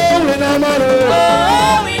 oh winner man.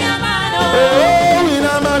 Oh, winner man. Oh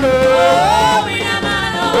winner man. Oh, winner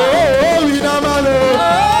man. Oh winner man.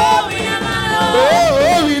 Oh, winner man. Oh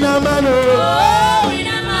winner man. Oh,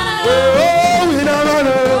 winner man. Oh winner man. Oh,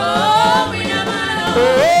 winner man.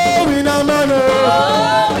 Oh winner man. Oh,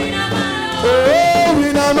 winner man. Oh winner man. Oh,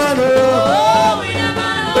 winner man. Oh winner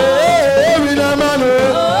man. Oh,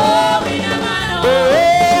 winner man. Oh winner man.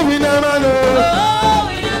 Oh, winner man. Oh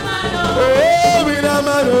winner man. Oh, winner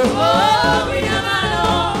man.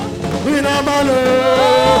 Winner man. Oh,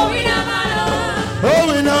 Oh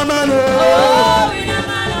winner man. winner man. Oh, winner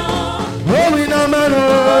man. Oh winner man.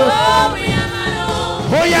 Oh, winner man.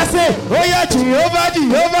 Oh yeah, say, oh yeah, Jehovah.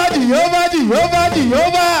 Jehovah, Jehovah, Jehovah,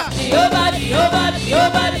 Jehovah.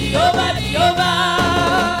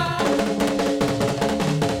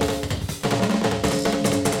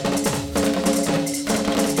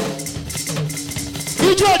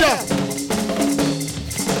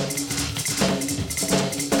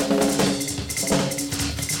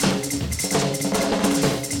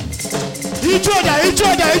 Each other.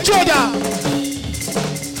 Each other.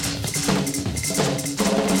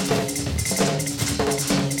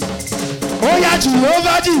 Oh yeah,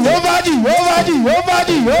 Jehovah. Jehovah, Jehovah.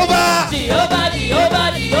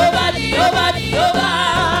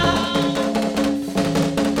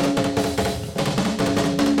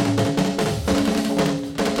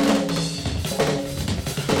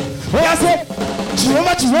 Oh yeah, say,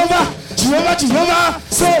 Jehovah.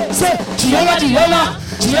 Say, Jehovah.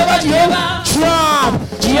 Trump.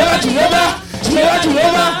 Jehovah.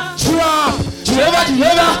 Trump.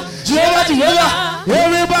 Jehovah.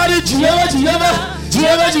 Everybody, Jehovah.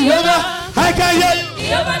 I can hear you.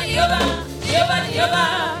 Jehovah.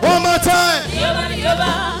 One more time. Jehovah.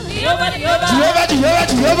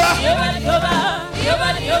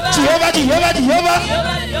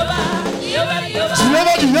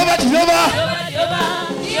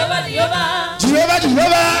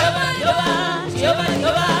 Jehovah.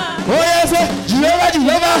 Oh yes,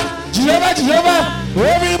 Jehovah.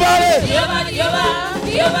 Everybody.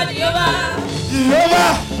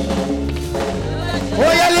 Jehovah.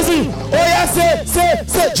 Oh yeah, listen. Oh yeah, say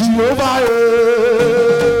Jehovah.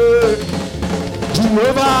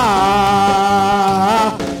 Jehovah.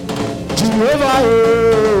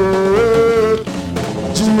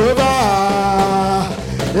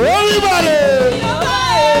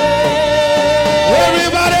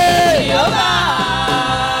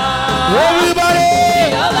 Everybody.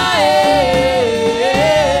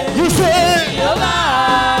 You say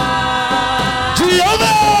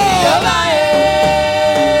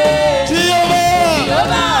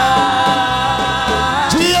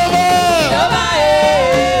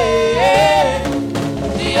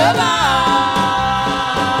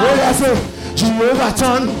Oh, yes, Jehovah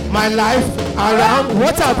turn my life around.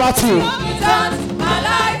 What about you? He turns my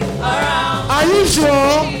life around. Are you sure?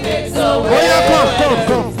 Oh, Takes away. yeah,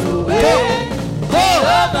 come.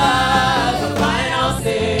 Jehovah's final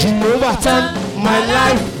say. Jehovah turn my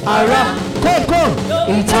life around. Come.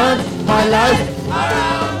 He turned my life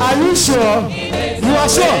Around. Are you sure? You are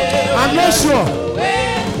sure? I'm not sure.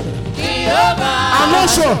 I'm not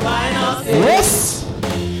sure. Yes.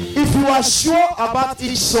 If you are sure about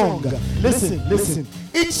each song, listen.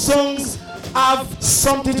 Each songs have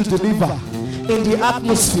something to deliver in the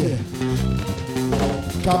atmosphere.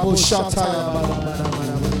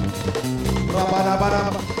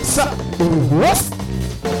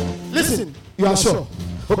 Listen, you are sure.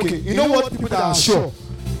 Okay, you know what people that are sure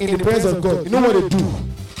in the presence of God, you know what they do?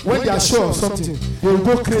 When they are sure of something, they will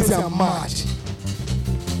go crazy and mad.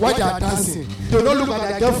 While they are dancing, they will not look at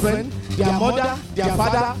their girlfriend, their mother, their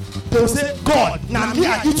father. They will say, God, now me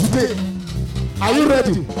and you today. Are you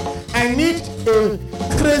ready? I need a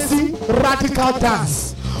crazy radical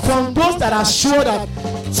dance from those that are sure that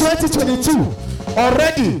 2022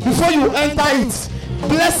 already, before you enter it,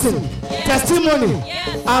 blessing, testimony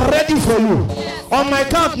are ready for you. On my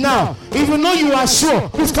count now, if you know you are sure,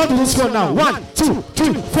 please come to this one now. 1, 2,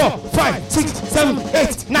 3, 4, 5, 6, 7,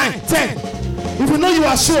 8, 9, 10. If you know you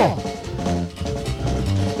are sure,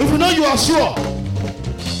 if you know you are sure,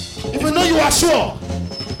 if you know you are sure,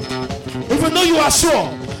 if you know you are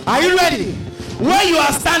sure, are you ready? Where you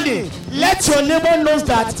are standing, let your neighbor know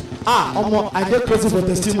that I get crazy for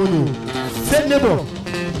testimony. Say neighbor.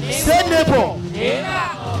 Say neighbor.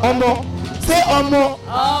 Say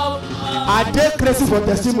I get crazy for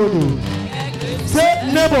testimony.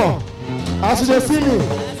 Say neighbor. As you see me,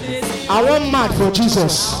 I want mad for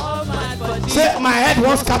Jesus. Say my head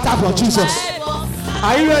wants scatter for Jesus.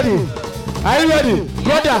 Are you ready? Are you ready?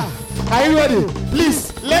 Brother, are you ready?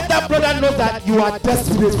 Please let that brother know that you are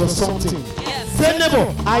desperate for something. Say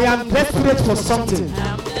neighbor, I am desperate for something.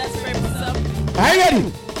 Are you ready?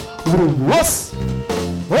 What?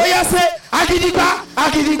 Oh yeah, say Agidigba.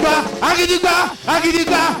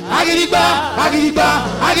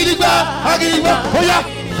 Oh yeah.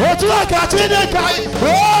 Oh to Agidigba.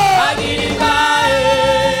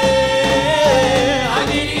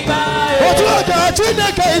 Oh to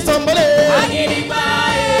Agidigba is somebody.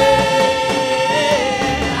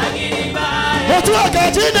 Oh to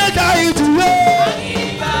Agidigba is you.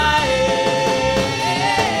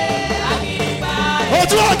 Oh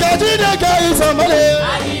to Agidigba is somebody.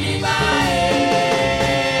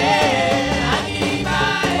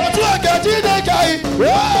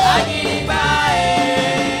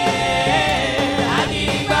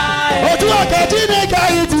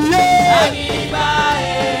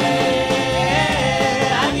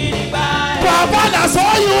 Papa, that's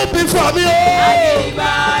all you be for me.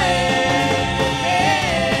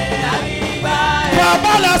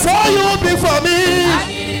 Papa, that's all you be for me.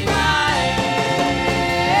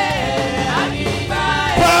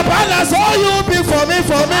 Papa, that's all you be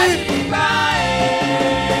for me.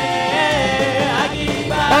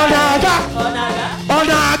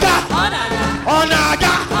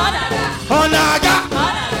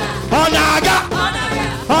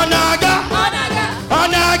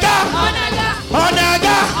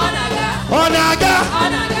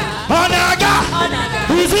 Onaga.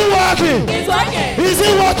 Is he working? He's working. Is he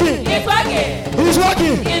working? He's working. He's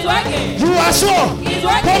working. He's working. You are sure? He's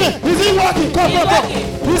working. Come in. Is he working? Come.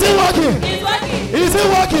 Is he working? He's working. Is he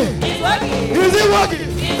working? He's working. Is he working?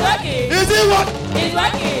 He's working. Is he working? He's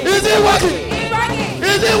working. Is he working? He's working.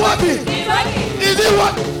 Is he working? He's working. Is he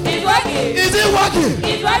working? He's working. Is he working?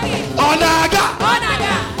 He's working. Onaga.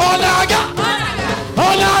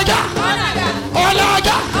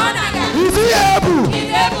 Is he able?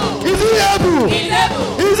 He's able. Is he able? He's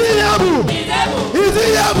able. Is he able? He's able. Is he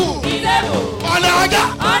able? He's able. Onaga.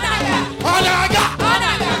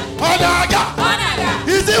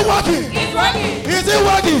 Is he working? He's working. Is he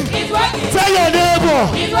working? He's working. Tell your neighbor.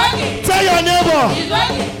 He's working. Tell your neighbor. He's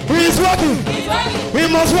working. He's working. He's working. He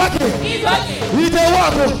must work. He's working. He's a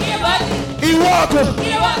worker. He's working. He walk.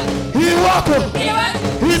 He walk. He walk. He walk.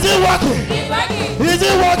 Is he working? He's working. Is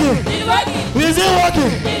he working? He's working. Is he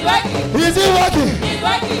working? He's working. Is he working? He's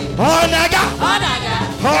working. Onaga.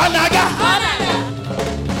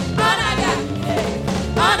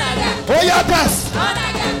 Oh yeah, desk.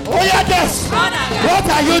 Oh yeah, desk. What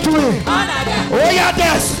are you doing? Oh yeah,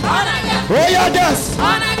 desk. Oh yeah, desk.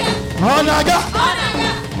 Onaga.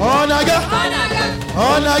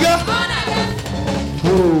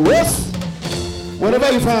 Oh yes.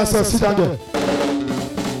 Whenever you find yourself, sit down there.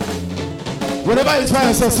 Whenever you find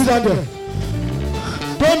yourself, sit down there.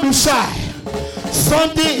 Don't be shy.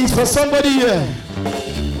 Something is for somebody here.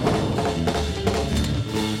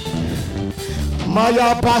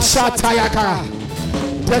 Maya Pasha Tayaka.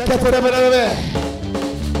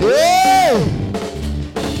 Hey!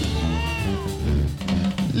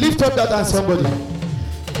 Lift up that hand, somebody.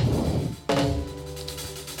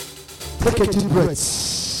 Take a deep breath.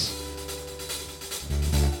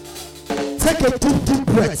 Take a deep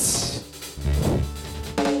breath.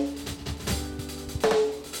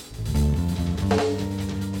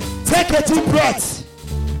 Take a deep breath.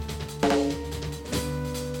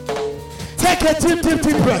 Take a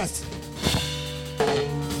deep breath.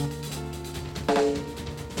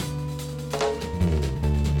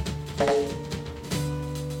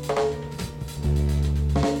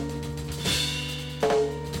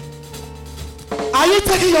 Are you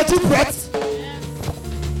taking your deep breath?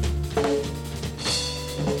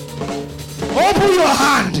 Open your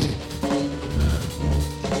hand.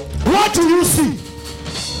 What do you see?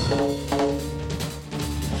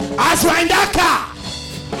 As you're in that car,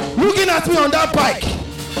 looking at me on that bike,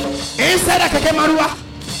 inside a keke marua,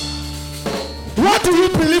 what do you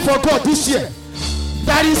believe for God this year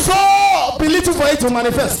that is so belittled for it to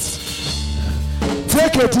manifest?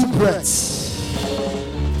 Take a deep breath.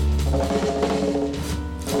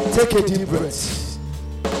 Take a deep breath.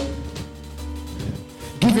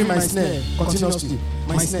 Give me my snare continuously.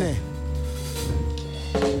 My snare.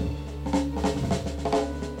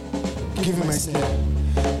 Give me my snare.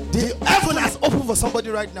 The heaven has opened for somebody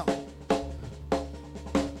right now.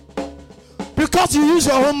 Because you use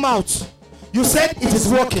your own mouth, you said it is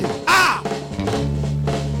working.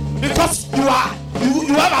 Because you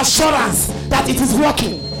have assurance that it is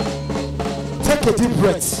working. Take a deep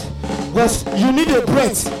breath. Because you need a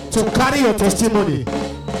breath to carry your testimony.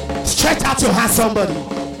 Stretch out your hand, somebody.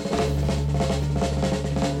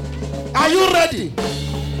 Are you ready?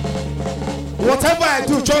 Whatever I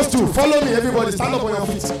do, just do. Follow me, everybody. Stand up on your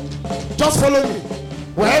feet. Just follow me.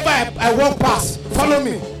 Wherever I walk past, follow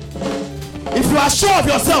me. If you are sure of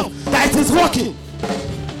yourself that it is working,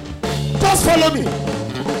 just follow me.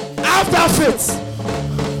 Have that faith.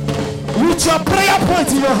 With your prayer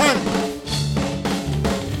point in your hand.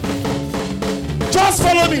 Just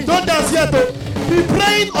follow me. Don't dance yet though. Be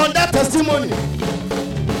praying on that testimony.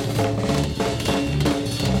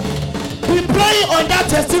 Be praying on that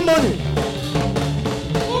testimony.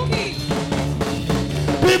 Okay.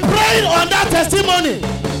 Be praying on that testimony.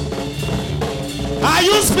 Are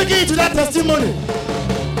you speaking to that testimony?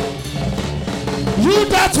 You,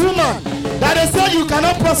 that woman that they said you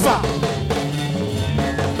cannot prosper,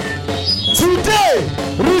 today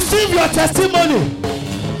receive your testimony.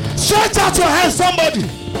 Stretch out your hands, somebody.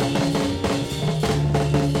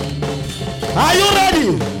 Are you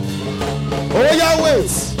ready? Oh yeah, wait.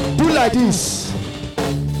 Do like this.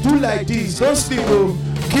 Do like this. Don't sleep though.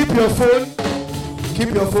 Keep your phone.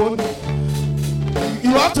 Keep your phone.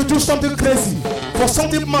 You have to do something crazy for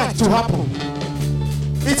something mad to happen.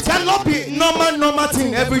 It cannot be normal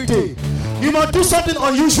thing every day. You must do something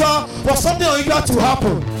unusual for something unusual to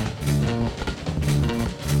happen.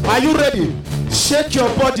 Are you ready? Shake your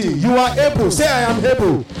body. You are able. Say, I am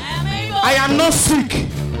able. I am not sick.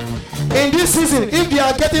 In this season, if they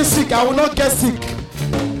are getting sick, I will not get sick.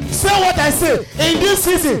 Say what I say. In this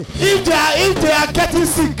season, if they are getting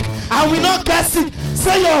sick, I will not get sick.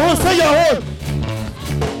 Say your own. Say your own.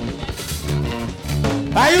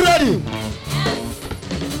 Are you ready?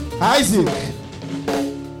 Isaac.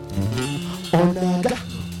 Onaga.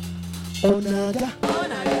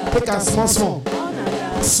 Take a small.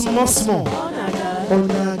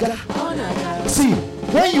 Onaga. See,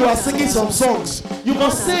 when you are singing some songs, you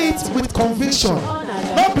must say it with conviction,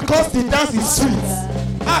 not because the dance is sweet.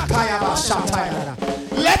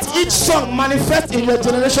 Let each song manifest in your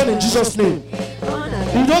generation in Jesus' name.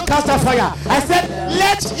 You don't cast a fire. I said,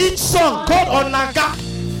 let each song called Onaga,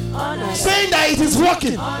 saying that it is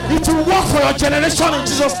working. It will work for your generation in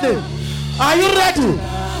Jesus' name. Are you ready?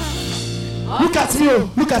 Look at me,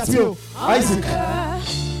 Isaac.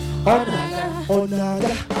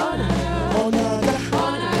 Onaga.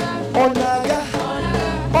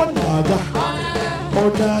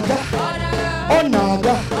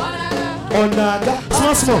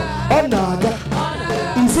 Small. Onaga.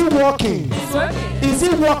 Is it working? It's working. Is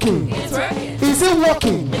it working? It's working. Is it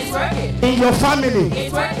working? It's working. In your family?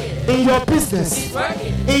 It's working. In your business? It's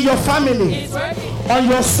working. In your family? It's working. On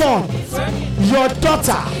your son? It's working. Your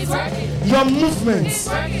daughter? It's working. Your movements? It's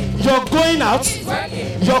working. Your going out? It's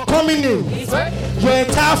working. Your coming in? It's working. Your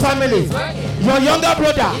entire family? It's working. Your younger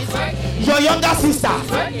brother? It's working. Your younger sister?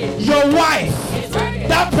 It's working. Your wife? It's working.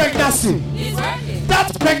 That pregnancy? It's working. That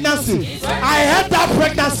pregnancy. I had that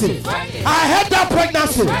pregnancy. I had that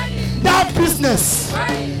pregnancy. That business.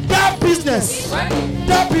 That business.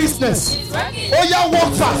 That business. Oh yeah,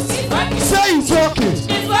 walk fast. Say he's walking.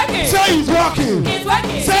 Say he's walking.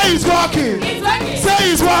 Say he's walking. Say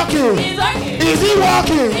he's walking. Is he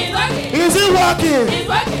walking? Is he walking?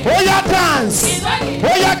 Oh yeah, dance.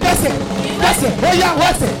 Oh yeah, that's it. That's it. Oh yeah,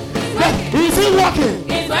 what's it? Is he walking?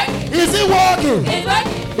 Is he walking?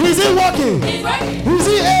 Is he working? Is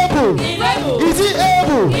he able? Is he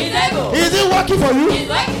able? Is he working for you?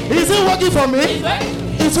 Is he working for me?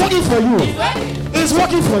 It's working for you. It's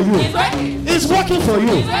working for you. It's working for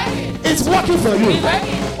you. It's working for you.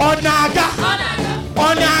 Onaga.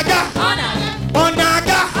 Onaga.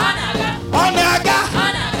 Onaga. Onaga.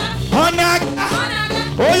 Onaga.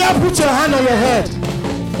 Oh yeah, put your hand on your head.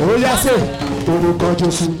 Oh yeah, say. Orúkọ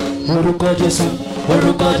Jésù. Orúkọ Jésù.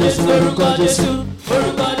 Orúkọ Jésù. Orúkọ Jésù.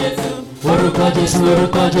 Orúkọ Jésù. Orúkọ Jésù.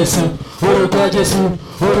 Orúkọ Jésù. Orúkọ Jésù.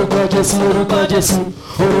 Orúkọ Jésù. Orúkọ Jésù.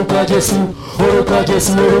 Orúkọ Jésù. Orúkọ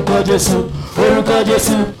Jésù. Orúkọ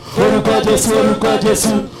Jésù. Orúkọ Jésù. Orúkọ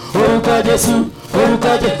Jésù. Orúkọ Jésù.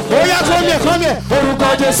 Orúkọ Jésù. Oh yeah, come here, come here. Orúkọ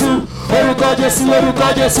Jésù. Orúkọ Jésù. Orúkọ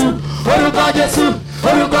Jésù. Orúkọ Jésù.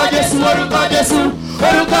 Orúkọ Jésù. Orúkọ Jésù.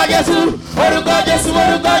 Orúkọ Jésù. Orúkọ Jésù.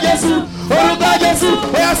 Orúkọ Jésù. Orúkọ Jésù. Oh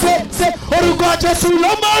yeah, say orúkọ Jésù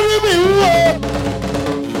ló máa rí mi wò.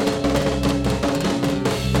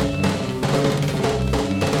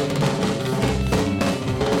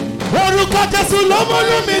 Orúkọ Jésù ló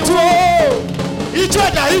múnú mi dùn o. Ijó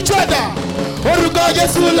ẹ̀dá, ijó ẹ̀dá. Orúkọ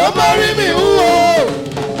Jésù ló máa rí mi wò.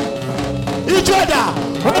 Ijó ẹ̀dá.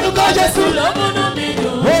 Orúkọ Jésù ló múnú mi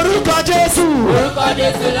dùn. Orúkọ Jésù. Orúkọ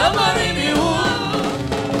Jésù ló máa rí mi wò.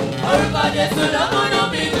 Orúkọ Jésù ló múnú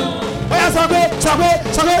mi dùn. Ó yá sọ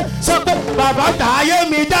pé bàbá fàyè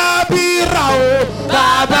mi dábìrà o.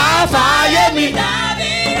 Bàbá fàyè mi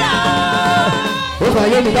dábìrà o. Ó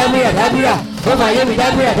fàyè mi dábìrà. Ó fàyè mi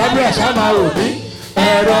dábìrà ṣáma òní.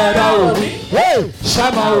 Ẹ̀rọ ra òní.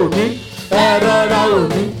 Ṣáma òní. Ẹ̀rọ ra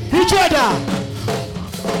òní. Ijó ẹ̀dá.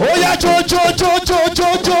 Ó yá jó.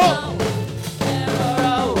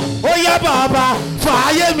 Ó yá bàbá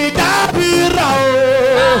fàyè mi dábìrà o.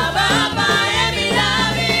 Bàbá fàyè mi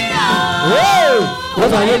dábìrà o. Ó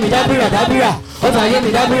fàyè mi dábìrà. Ó fàyè mi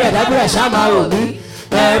dábìrà ṣáma òní.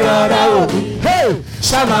 Ẹ̀rọ ra òní.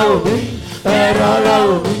 Ṣáma òní. Ẹ̀rọ ra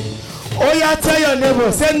òní. Oh yeah, tell your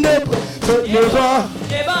neighbor, say neighbor, neighbor,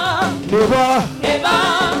 neighbor, neighbor,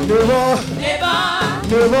 neighbor.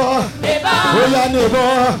 Oh yeah,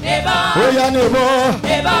 neighbor, oh yeah, neighbor,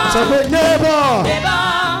 say neighbor, neighbor.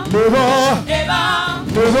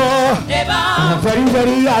 I'm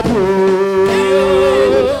very happy.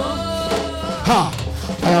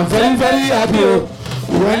 I am very happy.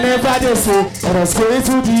 Whenever they say I was going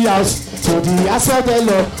to the house of the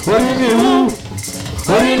Lord, what do you mean?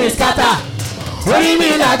 Orí mi scatter, orí mi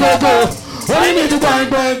làgógó, orí mi tún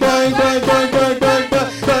gbọ̀ngbọ̀n.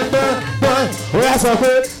 Ó yá sọ pé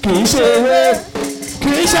kì í ṣe ewé, kì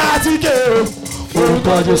í ṣe àtíkè o.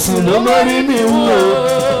 Orúkọ Jésù ló mórí mi wú o.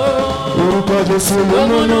 Orúkọ Jésù ló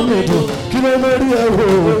múnú mi dùn. Kí ló mórí ẹ wò?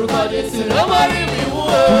 Orúkọ Jésù ló mórí mi wú o.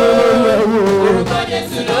 Kí ló mórí ẹ wò? Orúkọ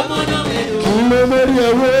Jésù ló múnú mi dùn. Kí ló mórí ẹ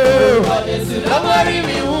wò? Orúkọ Jésù ló mórí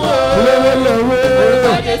mi wú o. Kí ló mórí ẹ wò?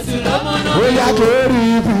 Orúkọ Jésù ló múnú mi dùn. Ó yá glory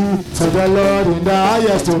be to the Lord in the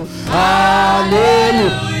highest.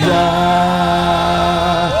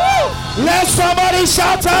 Hallelujah. Let somebody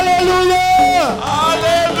shout hallelujah.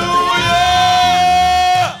 Hallelujah.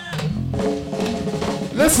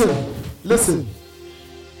 Listen.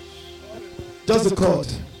 Just the chord.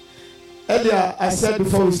 Earlier I said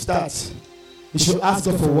before we start, you should ask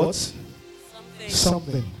God for what?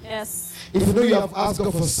 Something. Yes. If you know you have asked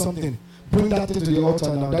God for something, bring that thing to the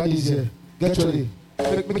altar now. That is here. Get ready.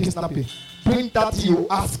 Make it snappy. Bring that thing you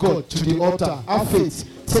ask God to the altar. Have faith.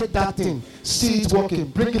 Take that thing. See it working.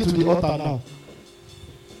 Bring it to the altar now.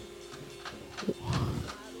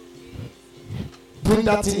 Bring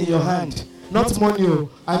that thing in your hand. Not money.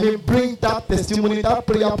 I mean, bring that testimony, that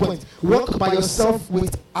prayer point. Walk by yourself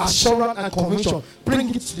with assurance and conviction. Bring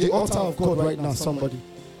it to the altar of God right now, somebody.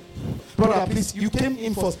 Brother, please, you came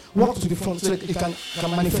in first. Walk to the front so that it can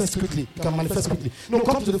manifest quickly. It can manifest quickly. No,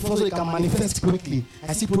 come to the front so it can manifest quickly.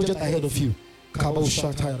 I see project ahead of you.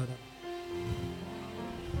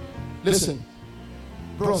 Listen,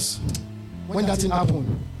 bros, when that thing happens,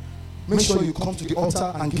 make sure you come to the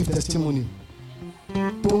altar and give testimony.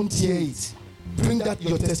 Don't hear it. Bring that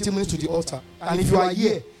your testimony to the altar. And if you are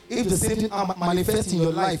here, if the same thing manifests in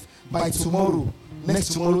your life by tomorrow,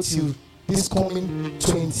 next tomorrow till this coming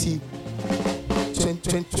 23rd,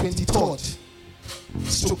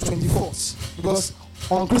 24th. Because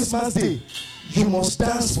on Christmas Day, you must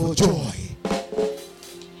dance for joy.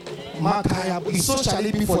 So shall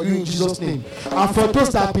it be for you in Jesus' name. And for those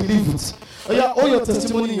that believe it, hold your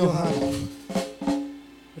testimony in your hand.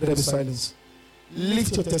 Let there be silence.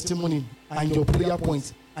 Lift your testimony and your prayer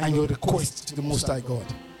point and your request to the Most High God.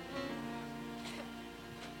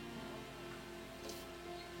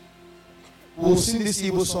 We'll sing this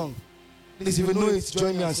Igbo song. Please, if you know it,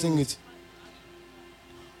 join me and sing it.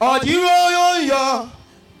 Odiroyoyo,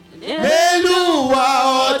 Meluwa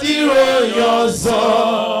Odiroyozo.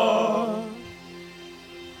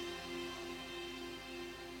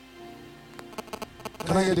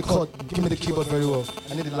 Can I hear the chord? Give me the keyboard very well.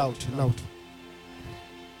 I need it loud.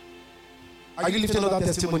 Are you lifting up that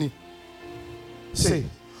testimony? Say,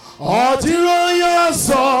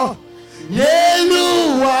 Odiroyozo,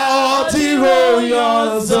 Meluwa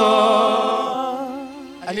Odiroyozo.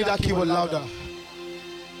 I need that keyboard louder.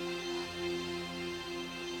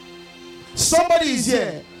 Somebody is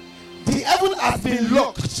here. The heaven has been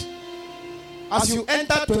locked as you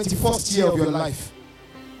enter 21st year of your life.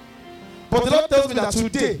 But the Lord tells me that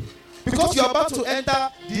today, because you are about to enter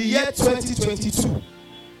the year 2022,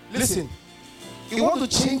 listen, you want to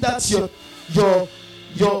change that your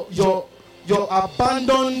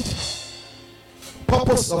abandoned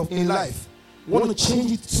purpose in life. You want to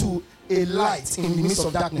change it to a light in the midst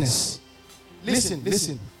of darkness.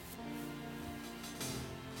 Listen.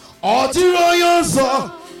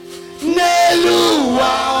 Odiroyozo,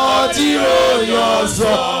 Neluwa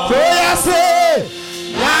Odiroyozo. Prayer say,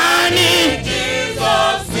 Nani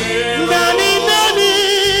Jesus, Nani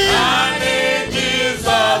Jesus,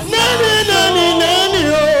 Nani oh, Nani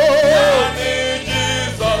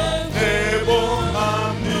Jesus, Nebo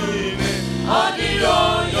Mamine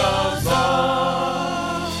Odiroyozo.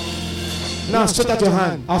 Now stretch out your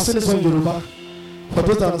hand. I'll sing this one in Yoruba. For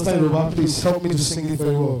those that understand Yoruba, please help me to sing it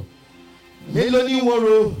very well. Meloni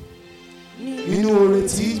woro inu ore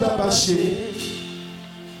ti baba she.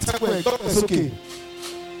 It's okay.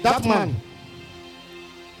 That man,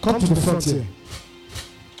 come to the front here.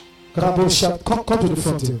 Come to the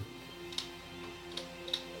front here.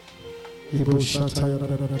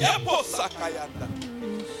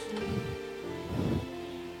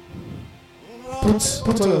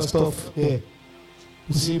 Put all your stuff here.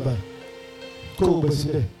 You see, by. Go over.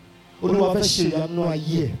 Oluwa fẹ́ ṣe ìyanu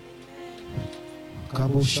ayé ẹ̀.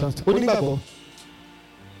 Kabo shata.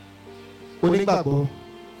 Onígbàgbọ́.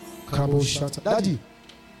 Kabo shata. Daddy,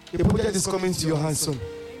 a project is coming to your hands soon.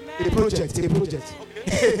 A project.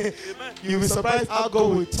 Okay. You will be surprised how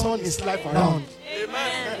God will turn his life around.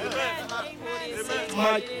 Amen.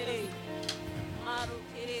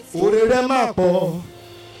 Orere ma po.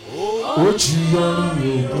 Oju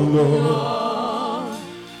yorun lọ.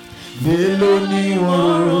 Meloni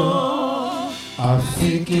woro.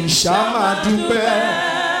 Àfi kí n ṣá máa dúpẹ́.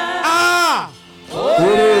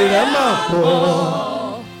 Orere ma po.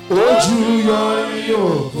 Ojú yọrí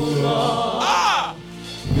òkúrọ̀.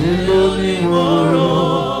 Meloni woro.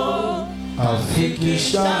 Àfi kí n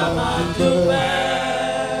ṣá máa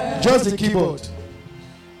dúpẹ́. Just the keyboard.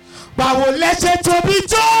 Báwo lẹ ṣe tóbi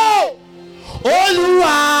tó?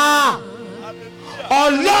 Olúwa,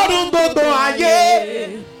 Ọlọ́run gbogbo ayé,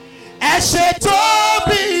 ẹ ṣe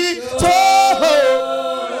tóbi tó.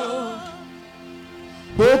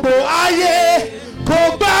 Gbogbo ayé kò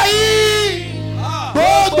gbà yín,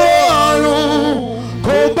 gbogbo ọ̀run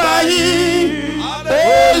kò gbà yín.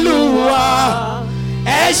 Olúwa,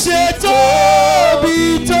 ẹ ṣe tóbi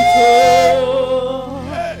tó.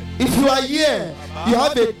 If you are here, you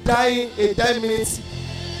have a 10-minute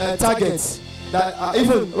target. That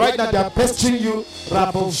even right now they are pestering you.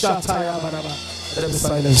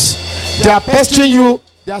 Silence. They are pestering you.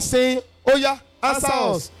 They are saying, "Oh yeah, answer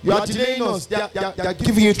us. You are delaying us." They are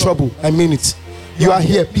giving you trouble. I mean it. You are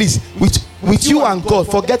here, please. With you and God,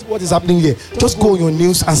 forget what is happening here. Just go on your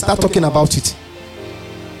news and start talking about it.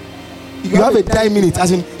 You have a 10 minutes,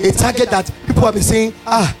 as in a target that people have been saying,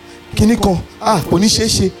 Kinikon,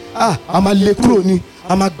 Onisheche, Amalekro.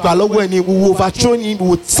 We will overthrow him, we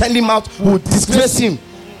will send him out, we will disgrace him.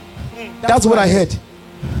 That's what I heard.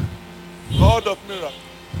 God of miracles.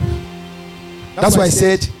 That's why I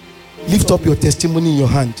said, lift up your testimony in your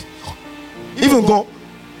hand. Even go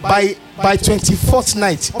by 24th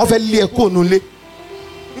night,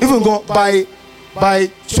 even go by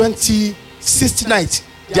 26th night,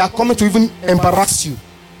 they are coming to even embarrass you.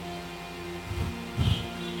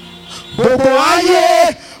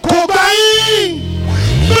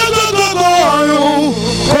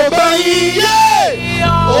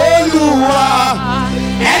 Olúwa,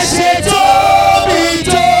 ẹ ṣe tóbi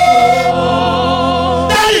tó.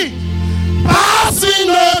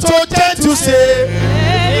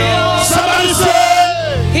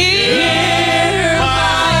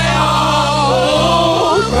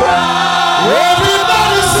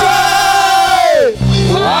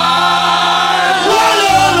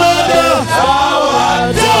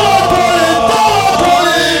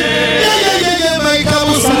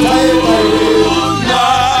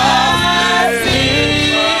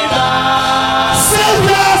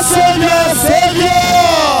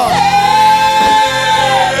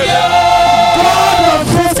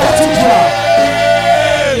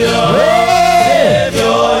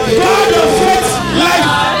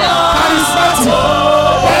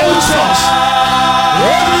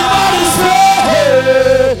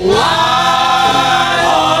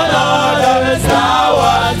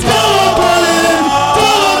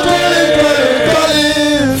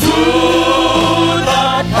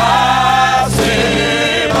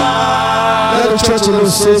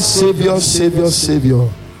 say Savior, Savior, Savior.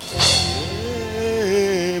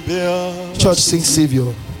 Church, sing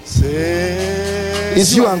Savior.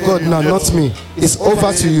 It's you and God now, not me. It's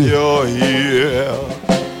over to you.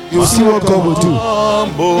 You'll see what God will do.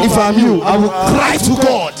 If I'm you, I will cry to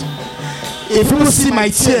God. If people see my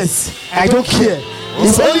tears, I don't care.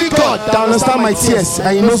 It's only God that understands my tears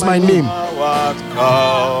and He knows my name.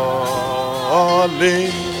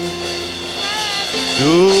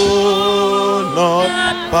 Do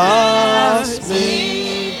not pass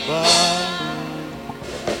me by.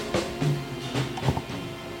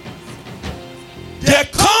 There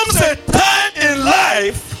comes a time in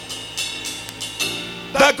life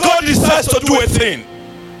that God decides to do a thing.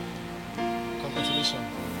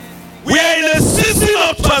 We are in a season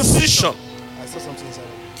of transition.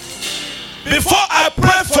 Before I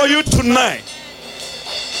pray for you tonight,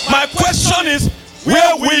 my question is,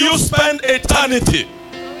 where will you spend eternity?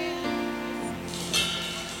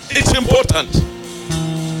 It's important.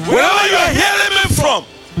 Wherever you are hearing me from,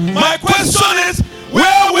 my question is,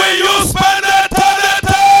 where will you spend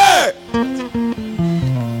eternity?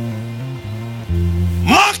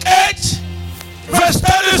 Mark 8, verse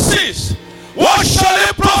 36. What shall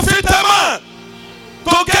it profit a man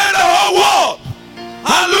to gain the whole world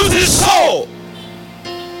and lose his soul?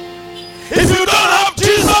 If you don't have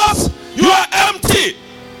Jesus, you are empty.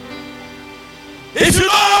 If you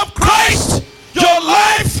don't have Christ, your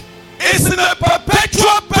life is in a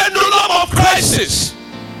perpetual pendulum of crisis.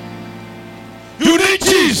 You need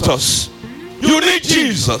Jesus. You need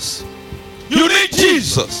Jesus. You need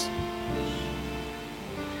Jesus.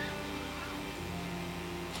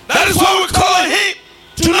 That is why we're calling Him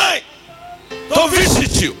tonight to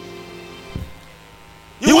visit you.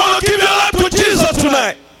 You want to give your life to Jesus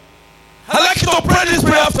tonight? I'd like you to pray this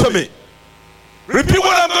prayer after me. Repeat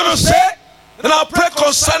what I'm going to say, and I'll pray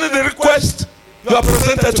concerning the request you have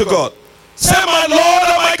presented to God. Say, my Lord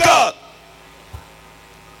and my God,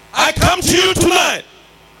 I come to you tonight,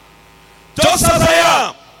 just as I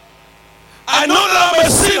am. I know that I'm a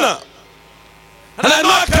sinner, and I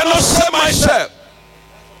know I cannot save myself.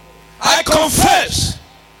 I confess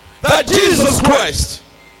that Jesus Christ,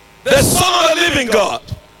 the Son of the living God,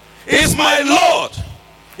 is my Lord,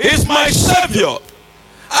 is my Savior.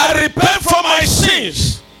 I repent for my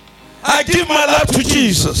sins. I give my life to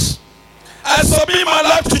Jesus. I submit my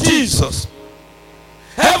life to Jesus.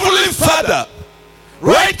 Heavenly Father,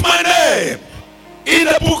 write my name in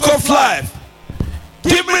the book of life.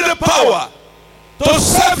 Give me the power to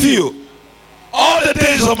serve you all the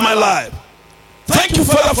days of my life. Thank you,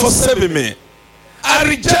 Father, for saving me. I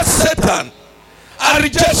reject Satan. I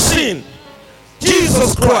reject sin.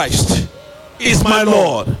 Jesus Christ is my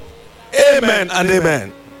Lord. Amen and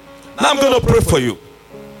amen. Now I'm going to pray for you.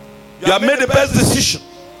 You have made the best decision.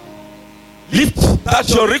 Lift that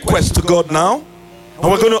your request to God now.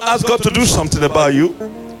 And we're going to ask God to do something about you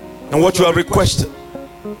and what you have requested.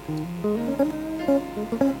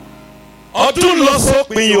 Ọdún lọ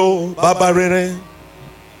sópin o, bàbá rere.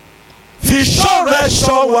 Fi ṣọ́ rẹ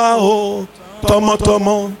ṣọ́ wa o,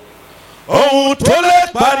 tọmọtọmọ. Ohun tó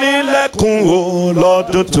lè pani lẹ́kùn o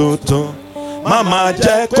lọ́dún tuntun. Màmá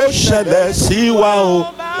jẹ́ kó ṣẹlẹ̀ sí wa o,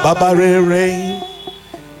 bàbá rere.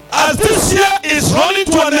 As this year is running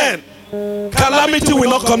to an end, calamity will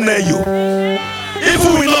not come near you.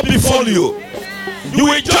 Evil will not befall you. You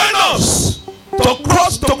will join us to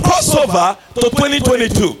cross over to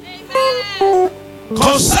 2022.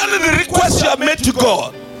 Concerning the request you have made to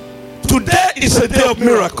God, today is a day of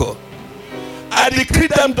miracle. I decree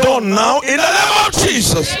them done now in the name of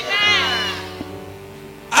Jesus.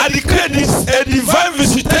 I declare this a divine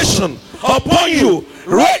visitation upon you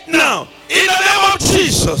right now in the name of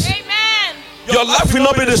Jesus. Amen. Your life will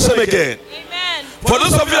not be the same again. Amen. For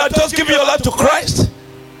those of you that just give your life to Christ,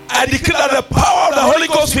 I declare that the power of the Holy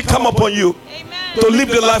Ghost will come upon you. Amen. To live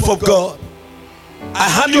the life of God. I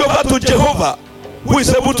hand you over to Jehovah, who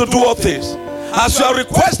is able to do all things. As you are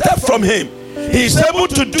requested from Him, He is able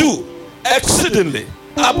to do exceedingly,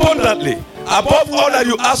 abundantly, above all that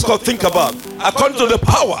you ask or think about, according to the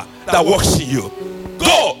power that works in you.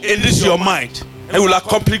 Go in this your mind, and you will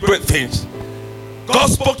accomplish great things. God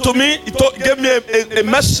spoke to me. He gave me a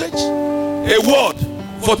message, a word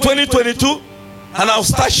for 2022, and I'll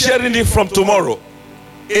start sharing it from tomorrow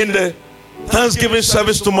in the Thanksgiving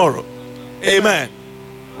service tomorrow. Amen.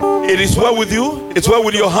 It is well with you. It's well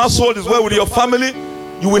with your household. It's well with your family.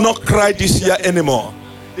 You will not cry this year anymore.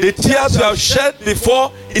 The tears you have shed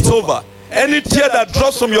before, it's over. Any tear that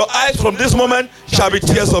drops from your eyes from this moment shall be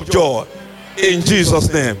tears of joy. In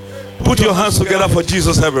Jesus' name. Put your hands together for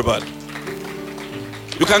Jesus, everybody.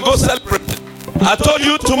 You can go celebrate. I told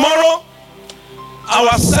you tomorrow,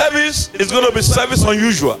 our service is going to be service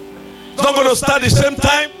unusual. It's not going to start the same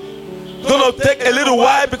time. It's going to take a little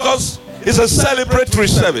while because it's a celebratory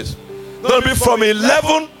service. It's going to be from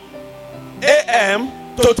 11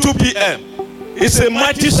 a.m. to 2 p.m. It's a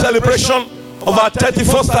mighty celebration of our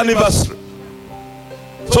 31st anniversary.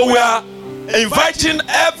 So we are inviting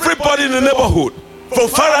everybody in the neighborhood from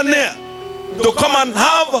far and near to come and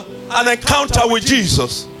have an encounter with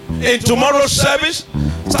Jesus in tomorrow's service,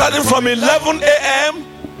 starting from 11 a.m.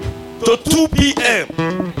 to 2 p.m.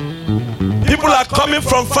 People are coming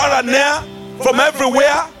from far and near, from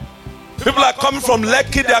everywhere. People are coming from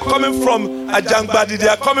Lekki, they are coming from Ajangbadi, they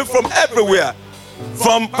are coming from everywhere.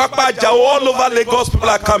 From Papa Jao, all over Lagos, people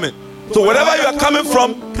are coming. So wherever you are coming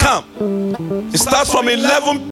from, come. It starts from 11